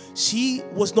 So she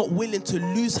was not willing to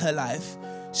lose her life.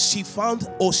 She found,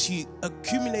 or she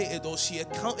accumulated, or she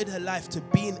accounted her life to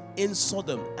being in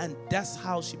Sodom, and that's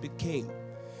how she became.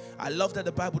 I love that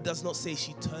the Bible does not say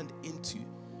she turned into,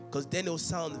 because then it will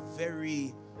sound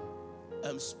very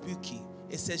spooky.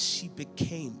 It says she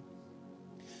became.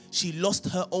 She lost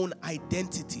her own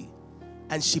identity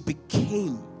and she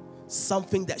became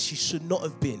something that she should not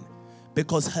have been,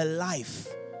 because her life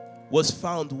was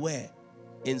found where?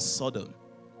 In Sodom.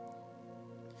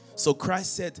 So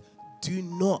Christ said, do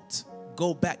not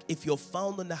go back. If you're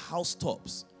found on the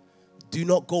housetops, do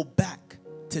not go back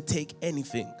to take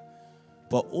anything.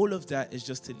 But all of that is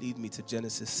just to lead me to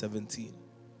Genesis 17.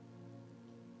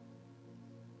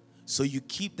 So you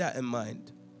keep that in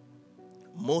mind.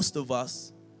 Most of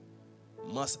us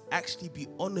must actually be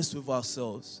honest with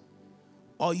ourselves.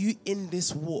 Are you in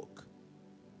this walk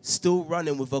still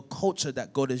running with a culture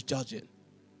that God is judging?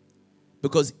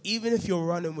 Because even if you're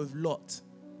running with Lot,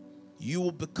 you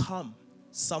will become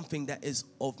something that is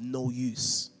of no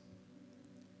use.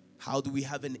 How do we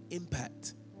have an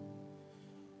impact?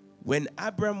 When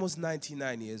Abraham was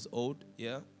 99 years old,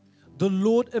 the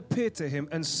Lord appeared to him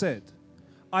and said,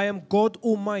 I am God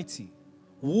Almighty.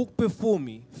 Walk before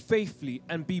me faithfully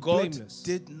and be blameless. God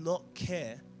did not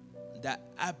care that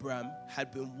Abraham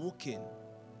had been walking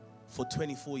for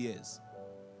 24 years.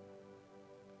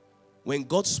 When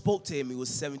God spoke to him, he was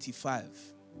 75.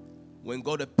 When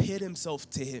God appeared himself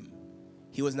to him,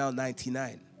 he was now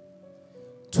 99.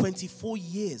 24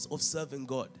 years of serving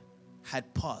God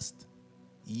had passed.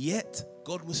 Yet,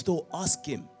 God will still ask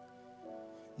him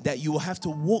that you will have to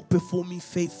walk before me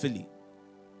faithfully.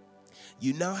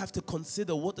 You now have to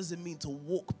consider, what does it mean to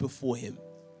walk before him?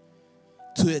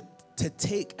 To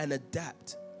take and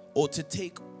adapt, or to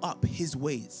take up his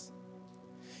ways.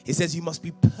 He says you must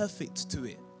be perfect to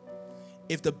it.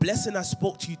 If the blessing I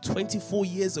spoke to you 24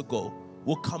 years ago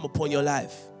will come upon your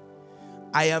life,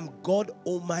 I am God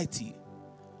Almighty.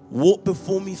 Walk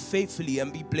before me faithfully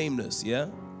and be blameless,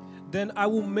 Then I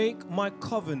will make my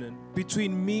covenant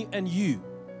between me and you,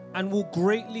 and will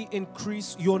greatly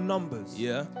increase your numbers.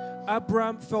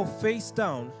 Abraham fell face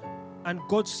down, and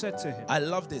God said to him. I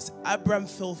love this. Abraham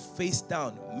fell face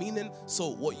down. Meaning, so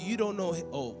what you don't know,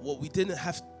 or what we didn't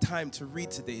have time to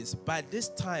read today, is by this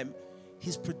time,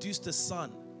 he's produced a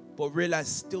son, but realized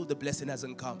still the blessing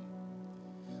hasn't come.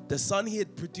 The son he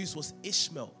had produced was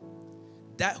Ishmael,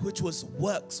 that which was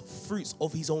works, fruits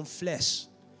of his own flesh.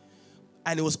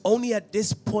 And it was only at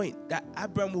this point that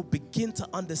Abraham will begin to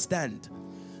understand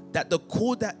that the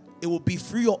call that it will be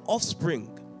through your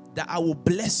offspring that I will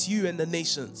bless you and the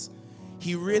nations.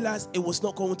 He realized it was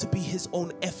not going to be his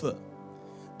own effort.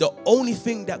 The only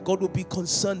thing that God will be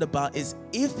concerned about is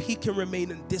if he can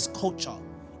remain in this culture,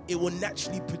 it will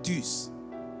naturally produce.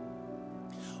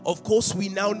 Of course, we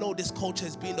now know this culture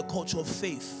as being the culture of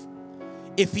faith.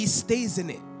 If he stays in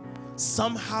it,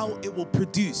 somehow it will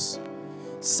produce.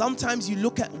 Sometimes you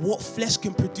look at what flesh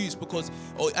can produce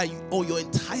or you're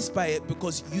enticed by it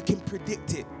because you can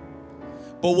predict it.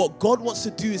 But what God wants to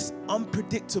do is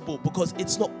unpredictable because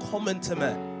it's not common to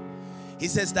man. He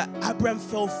says that Abraham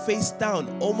fell face down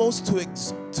almost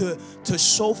to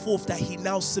show forth that he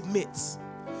now submits.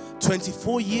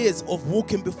 24 years of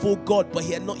walking before God, but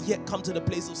he had not yet come to the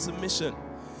place of submission.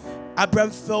 Abraham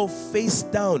fell face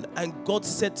down and God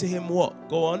said to him what?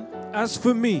 Go on. As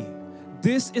for me,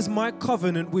 this is my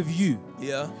covenant with you.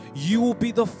 You will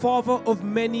be the father of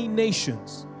many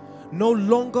nations. No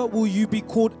longer will you be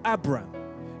called Abram.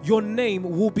 Your name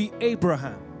will be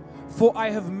Abraham, for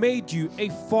I have made you a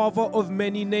father of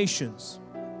many nations.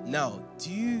 Now,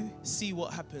 do you see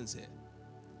what happens here?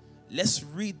 Let's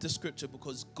read the scripture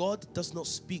because God does not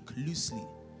speak loosely.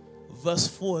 Verse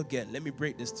 4 again. Let me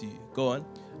break this to you. Go on.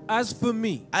 As for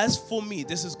me,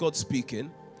 this is God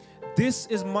speaking. This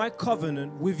is my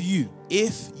covenant with you.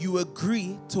 If you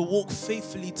agree to walk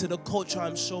faithfully to the culture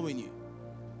I'm showing you,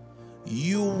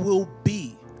 you will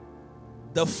be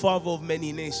the father of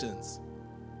many nations.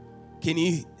 Can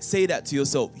you say that to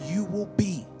yourself? You will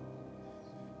be.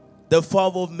 the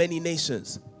father of many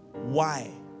nations.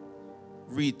 Why?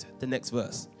 Read the next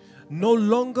verse. No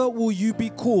longer will you be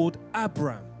called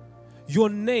Abram. Your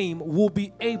name will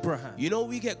be Abraham. You know,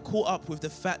 we get caught up with the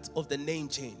fact of the name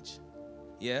change.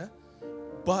 Yeah?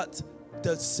 But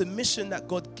the submission that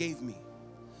God gave me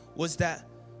was that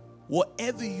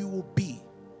whatever you will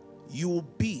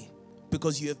be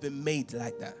because you have been made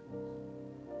like that.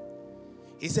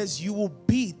 It says you will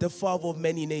be the father of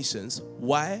many nations.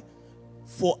 Why?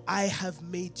 For I have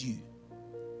made you.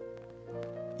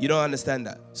 You don't understand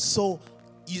that? So,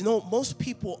 you know, most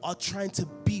people are trying to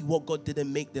be what God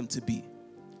didn't make them to be.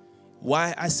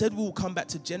 Why? I said we will come back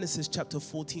to Genesis chapter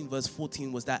 14, verse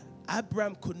 14, was that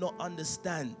Abraham could not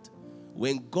understand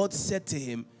when God said to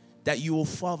him that you will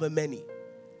father many.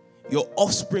 Your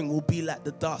offspring will be like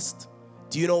the dust.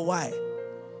 Do you know why?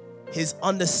 His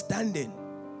understanding,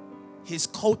 his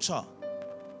culture,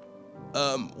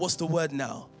 what's the word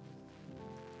now?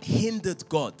 Hindered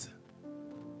God,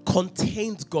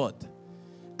 contained God.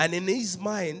 And in his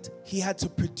mind, he had to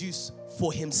produce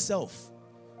for himself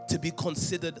to be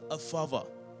considered a father.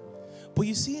 But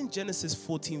you see in Genesis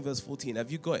 14, verse 14,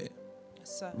 have you got it?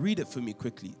 Yes, sir. Read it for me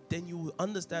quickly. Then you will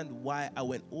understand why I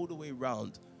went all the way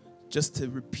around just to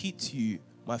repeat to you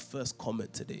my first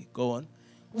comment today. Go on.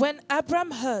 When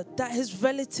Abram heard that his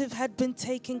relative had been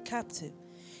taken captive,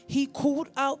 he called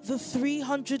out the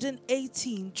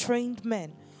 318 trained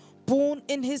men born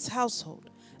in his household.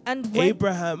 And when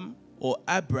Abraham or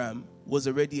Abram was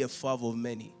already a father of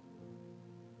many.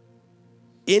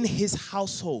 In his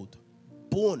household,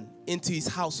 born into his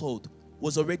household,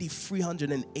 was already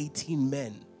 318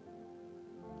 men.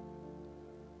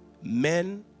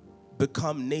 Men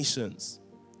become nations.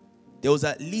 There was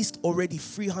at least already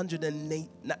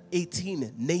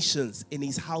 318 nations in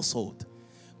his household.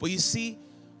 But you see,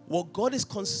 what God is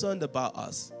concerned about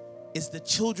us is the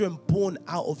children born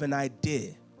out of an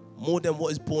idea more than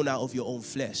what is born out of your own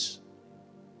flesh.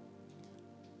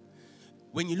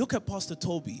 When you look at Pastor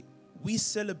Toby, we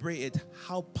celebrated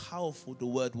how powerful the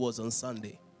word was on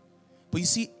Sunday. But you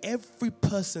see, every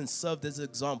person served as an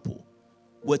example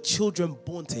were children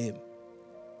born to him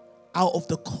out of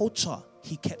the culture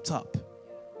he kept up.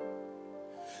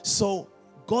 So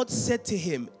God said to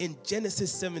him in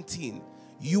Genesis 17,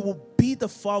 you will be the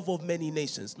father of many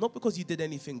nations, not because you did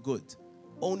anything good,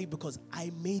 only because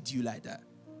I made you like that.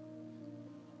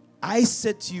 I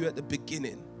said to you at the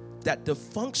beginning that the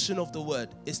function of the word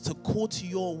is to call to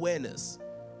your awareness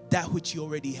that which you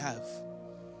already have.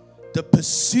 The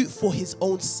pursuit for his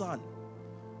own son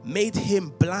made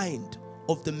him blind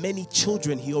of the many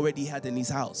children he already had in his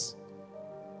house.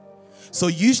 So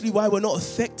usually why we're not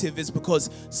effective is because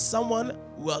someone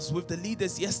was with the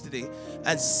leaders yesterday,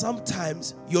 and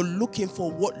sometimes you're looking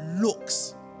for what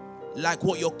looks like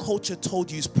what your culture told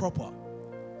you is proper.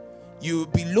 You'll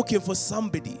be looking for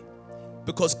somebody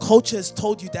because culture has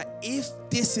told you that if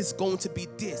this is going to be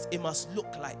this, it must look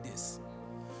like this.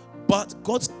 But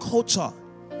God's culture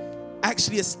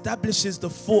actually establishes the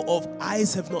thought of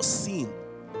eyes have not seen,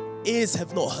 ears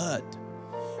have not heard.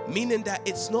 Meaning that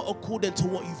it's not according to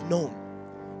what you've known.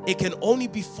 It can only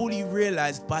be fully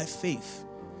realized by faith.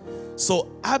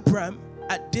 So Abraham,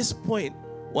 at this point,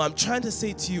 what I'm trying to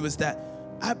say to you is that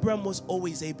Abraham was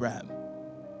always Abraham.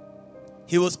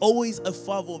 He was always a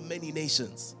father of many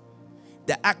nations.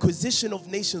 The acquisition of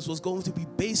nations was going to be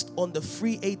based on the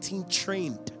 318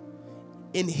 trained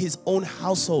in his own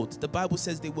household. The Bible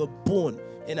says they were born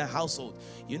in a household.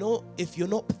 You know, if you're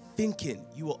not thinking,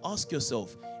 you will ask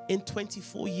yourself, in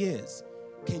 24 years,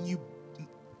 can you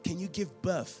give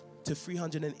birth to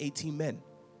 318 men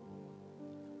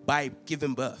by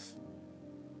giving birth?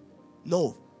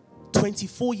 No.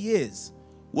 24 years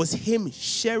was him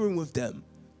sharing with them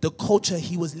the culture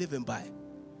he was living by.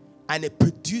 And it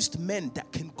produced men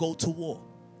that can go to war.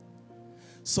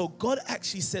 So God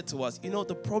actually said to us, you know,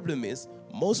 the problem is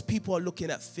most people are looking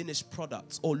at finished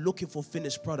products or looking for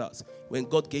finished products when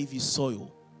God gave you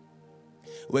soil.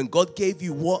 When God gave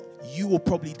you what you will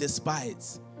probably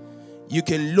despise. You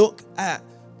can look at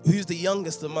who's the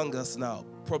youngest among us now,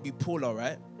 probably Paula,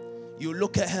 right? You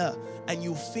look at her and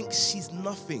you think she's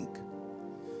nothing.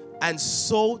 And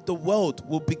so the world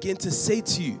will begin to say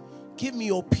to you, give me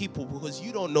your people because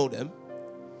you don't know them,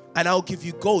 and I'll give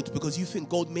you gold because you think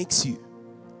gold makes you.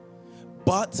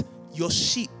 But your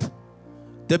sheep,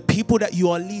 the people that you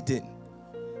are leading,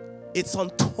 it's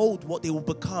untold what they will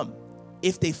become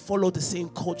if they follow the same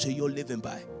culture you're living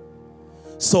by.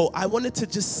 So I wanted to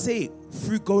just say,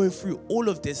 through going through all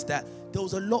of this, that there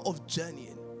was a lot of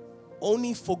journeying,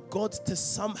 only for God to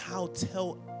somehow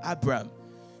tell Abraham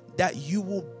that you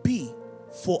will be,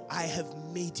 for I have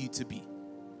made you to be.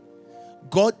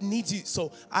 God needs you.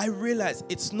 So I realize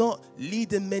it's not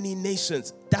leading many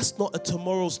nations. That's not a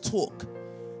tomorrow's talk.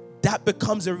 That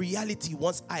becomes a reality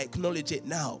once I acknowledge it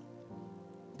now.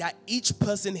 That each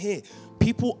person here,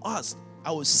 people asked,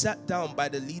 I was sat down by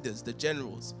the leaders, the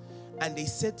generals, and they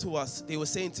said to us, they were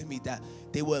saying to me that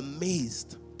they were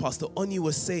amazed. Pastor Onyi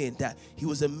was saying that he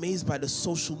was amazed by the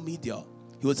social media.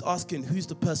 He was asking, who's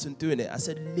the person doing it? I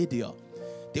said, Lydia.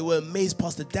 They were amazed.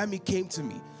 Pastor Dami came to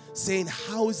me saying,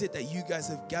 how is it that you guys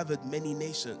have gathered many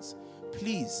nations?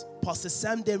 Please. Pastor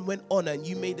Sam then went on and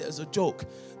you made it as a joke.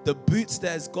 The boots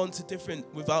that has gone to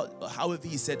different, without, however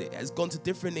he said it, has gone to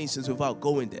different nations without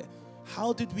going there.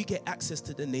 How did we get access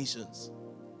to the nations?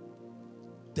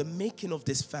 The making of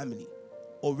this family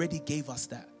already gave us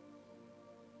that.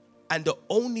 And the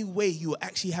only way you will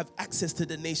actually have access to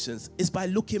the nations is by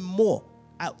looking more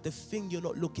at the thing you're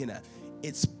not looking at.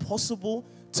 It's possible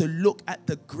to look at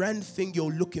the grand thing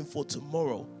you're looking for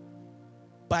tomorrow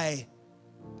by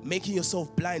making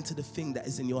yourself blind to the thing that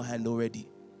is in your hand already.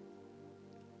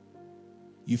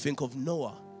 You think of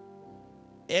Noah.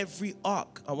 Every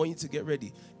ark, I want you to get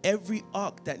ready. Every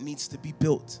ark that needs to be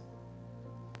built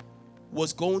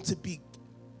was going to be,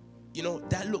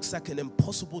 that looks like an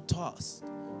impossible task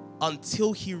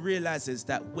until he realizes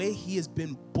that where he has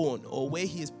been born or where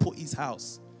he has put his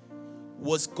house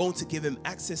was going to give him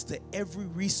access to every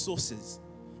resources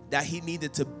that he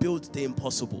needed to build the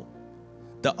impossible,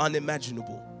 the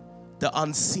unimaginable, the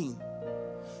unseen.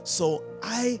 So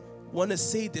I want to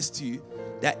say this to you,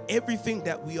 that everything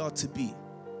that we are to be,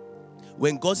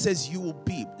 when God says you will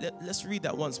be, let's read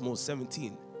that once more,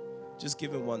 17. Just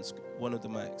give him one of the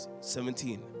mics.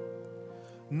 17.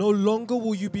 No longer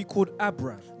will you be called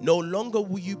Abram. No longer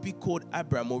will you be called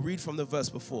Abram. We'll read from the verse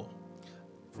before.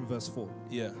 From verse 4.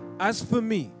 Yeah. As for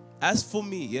me,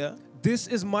 yeah. This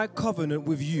is my covenant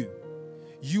with you.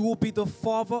 You will be the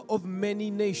father of many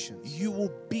nations. You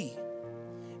will be.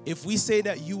 If we say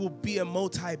that you will be a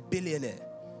multi-billionaire,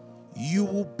 you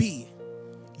will be.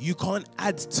 You can't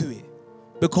add to it.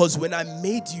 Because when I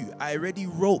made you, I already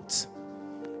wrote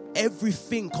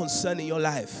everything concerning your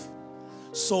life.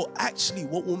 So actually,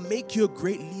 what will make you a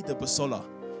great leader, Basola,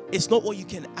 it's not what you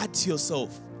can add to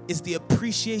yourself. It's the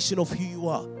appreciation of who you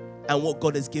are and what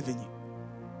God has given you.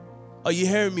 Are you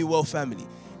hearing me well, family?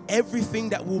 Everything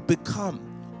that will become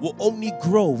will only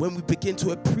grow when we begin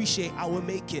to appreciate our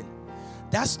making.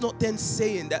 That's not then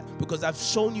saying that, because I've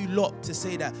shown you lot to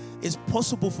say that it's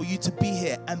possible for you to be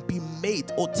here and be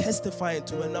made or testifying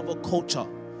to another culture.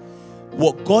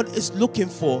 What God is looking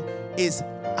for is,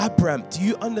 Abraham, do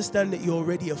you understand that you're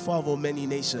already a father of many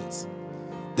nations?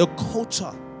 The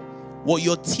culture, what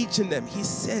you're teaching them, he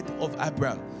said of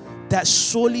Abraham, that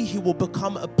surely he will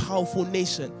become a powerful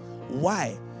nation.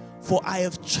 Why? For I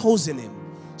have chosen him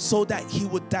so that he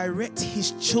would direct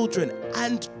his children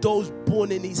and those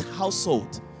born in his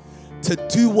household to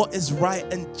do what is right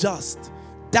and just.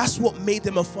 That's what made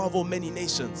him a father of many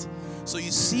nations. So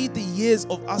you see the years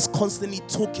of us constantly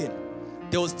talking.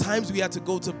 There was times we had to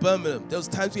go to Birmingham. There was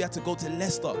times we had to go to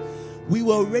Leicester. We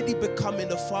were already becoming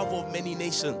the father of many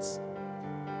nations.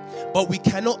 But we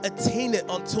cannot attain it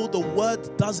until the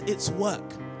word does its work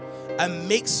and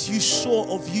makes you sure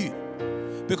of you.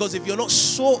 Because if you're not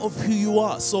sure of who you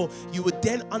are, so you would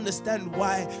then understand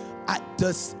why at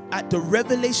the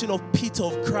revelation of Peter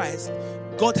of Christ,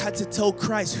 God had to tell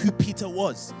Christ who Peter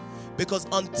was. Because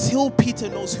until Peter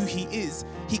knows who he is,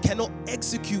 he cannot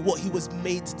execute what he was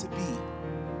made to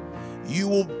be. You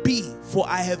will be, for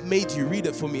I have made you. Read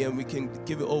it for me and we can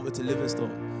give it over to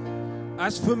Livingstone.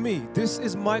 As for me, this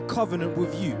is my covenant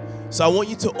with you. So I want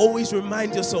you to always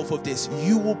remind yourself of this.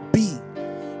 You will be.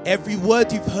 Every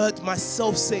word you've heard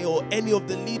myself say or any of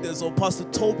the leaders or Pastor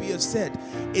Toby have said,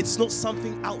 it's not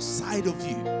something outside of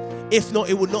you. If not,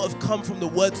 it would not have come from the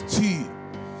word to you.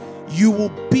 You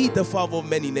will be the father of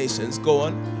many nations. Go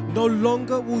on. No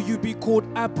longer will you be called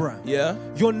Abram. Yeah.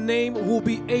 Your name will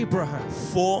be Abraham.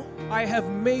 For I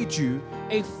have made you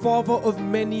a father of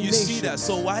many nations. You see that?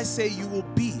 So why say you will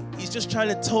be? He's just trying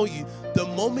to tell you, the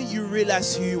moment you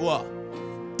realize who you are,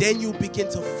 then you begin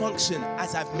to function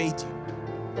as I've made you.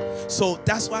 So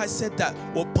that's why I said that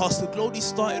what Pastor Glody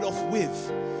started off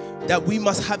with, that we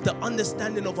must have the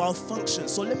understanding of our function.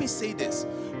 So let me say this.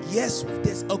 Yes,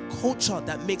 there's a culture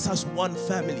that makes us one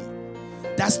family.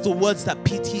 That's the words that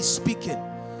PT is speaking.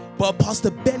 But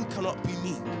Pastor Ben cannot be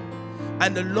me.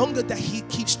 And the longer that he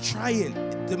keeps trying,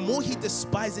 the more he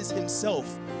despises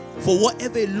himself for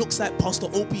whatever it looks like Pastor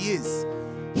Opie is.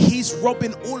 He's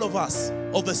robbing all of us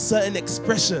of a certain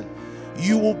expression.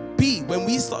 You will be, when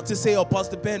we start to say, oh,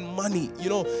 Pastor Ben, money,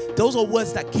 those are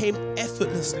words that came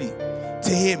effortlessly to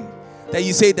him. that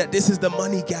you say that this is the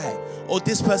money guy, or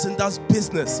this person does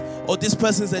business, or this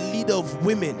person's a leader of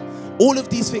women. All of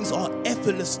these things are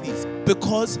effortlessly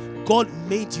because God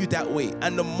made you that way.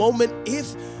 And the moment,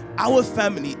 if our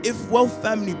family, if Wealth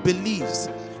Family believes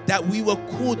that we were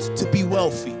called to be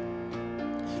wealthy,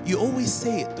 you always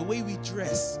say it, the way we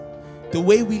dress, the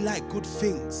way we like good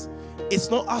things. It's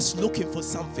not us looking for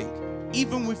something.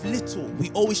 Even with little, we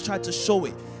always try to show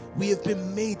it. We have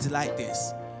been made like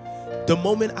this. The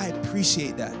moment I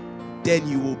appreciate that, then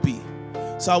you will be.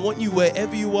 So I want you,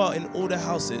 wherever you are in all the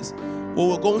houses, what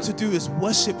we're going to do is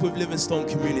worship with Livingstone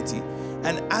Community.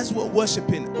 And as we're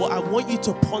worshiping, what I want you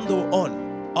to ponder on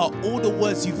are all the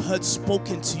words you've heard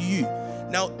spoken to you.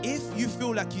 Now, if you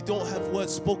feel like you don't have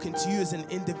words spoken to you as an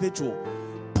individual,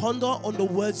 ponder on the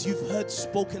words you've heard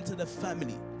spoken to the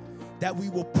family. That we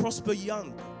will prosper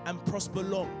young and prosper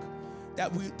long.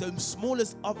 That the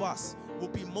smallest of us will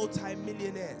be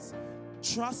multi-millionaires.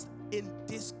 Trust in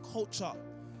this culture.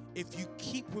 If you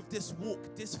keep with this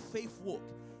walk, this faith walk,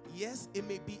 yes, it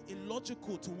may be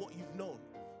illogical to what you've known,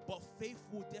 but faith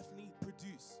will definitely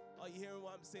produce. Are you hearing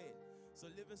what I'm saying? So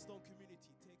Livingstone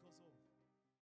Community.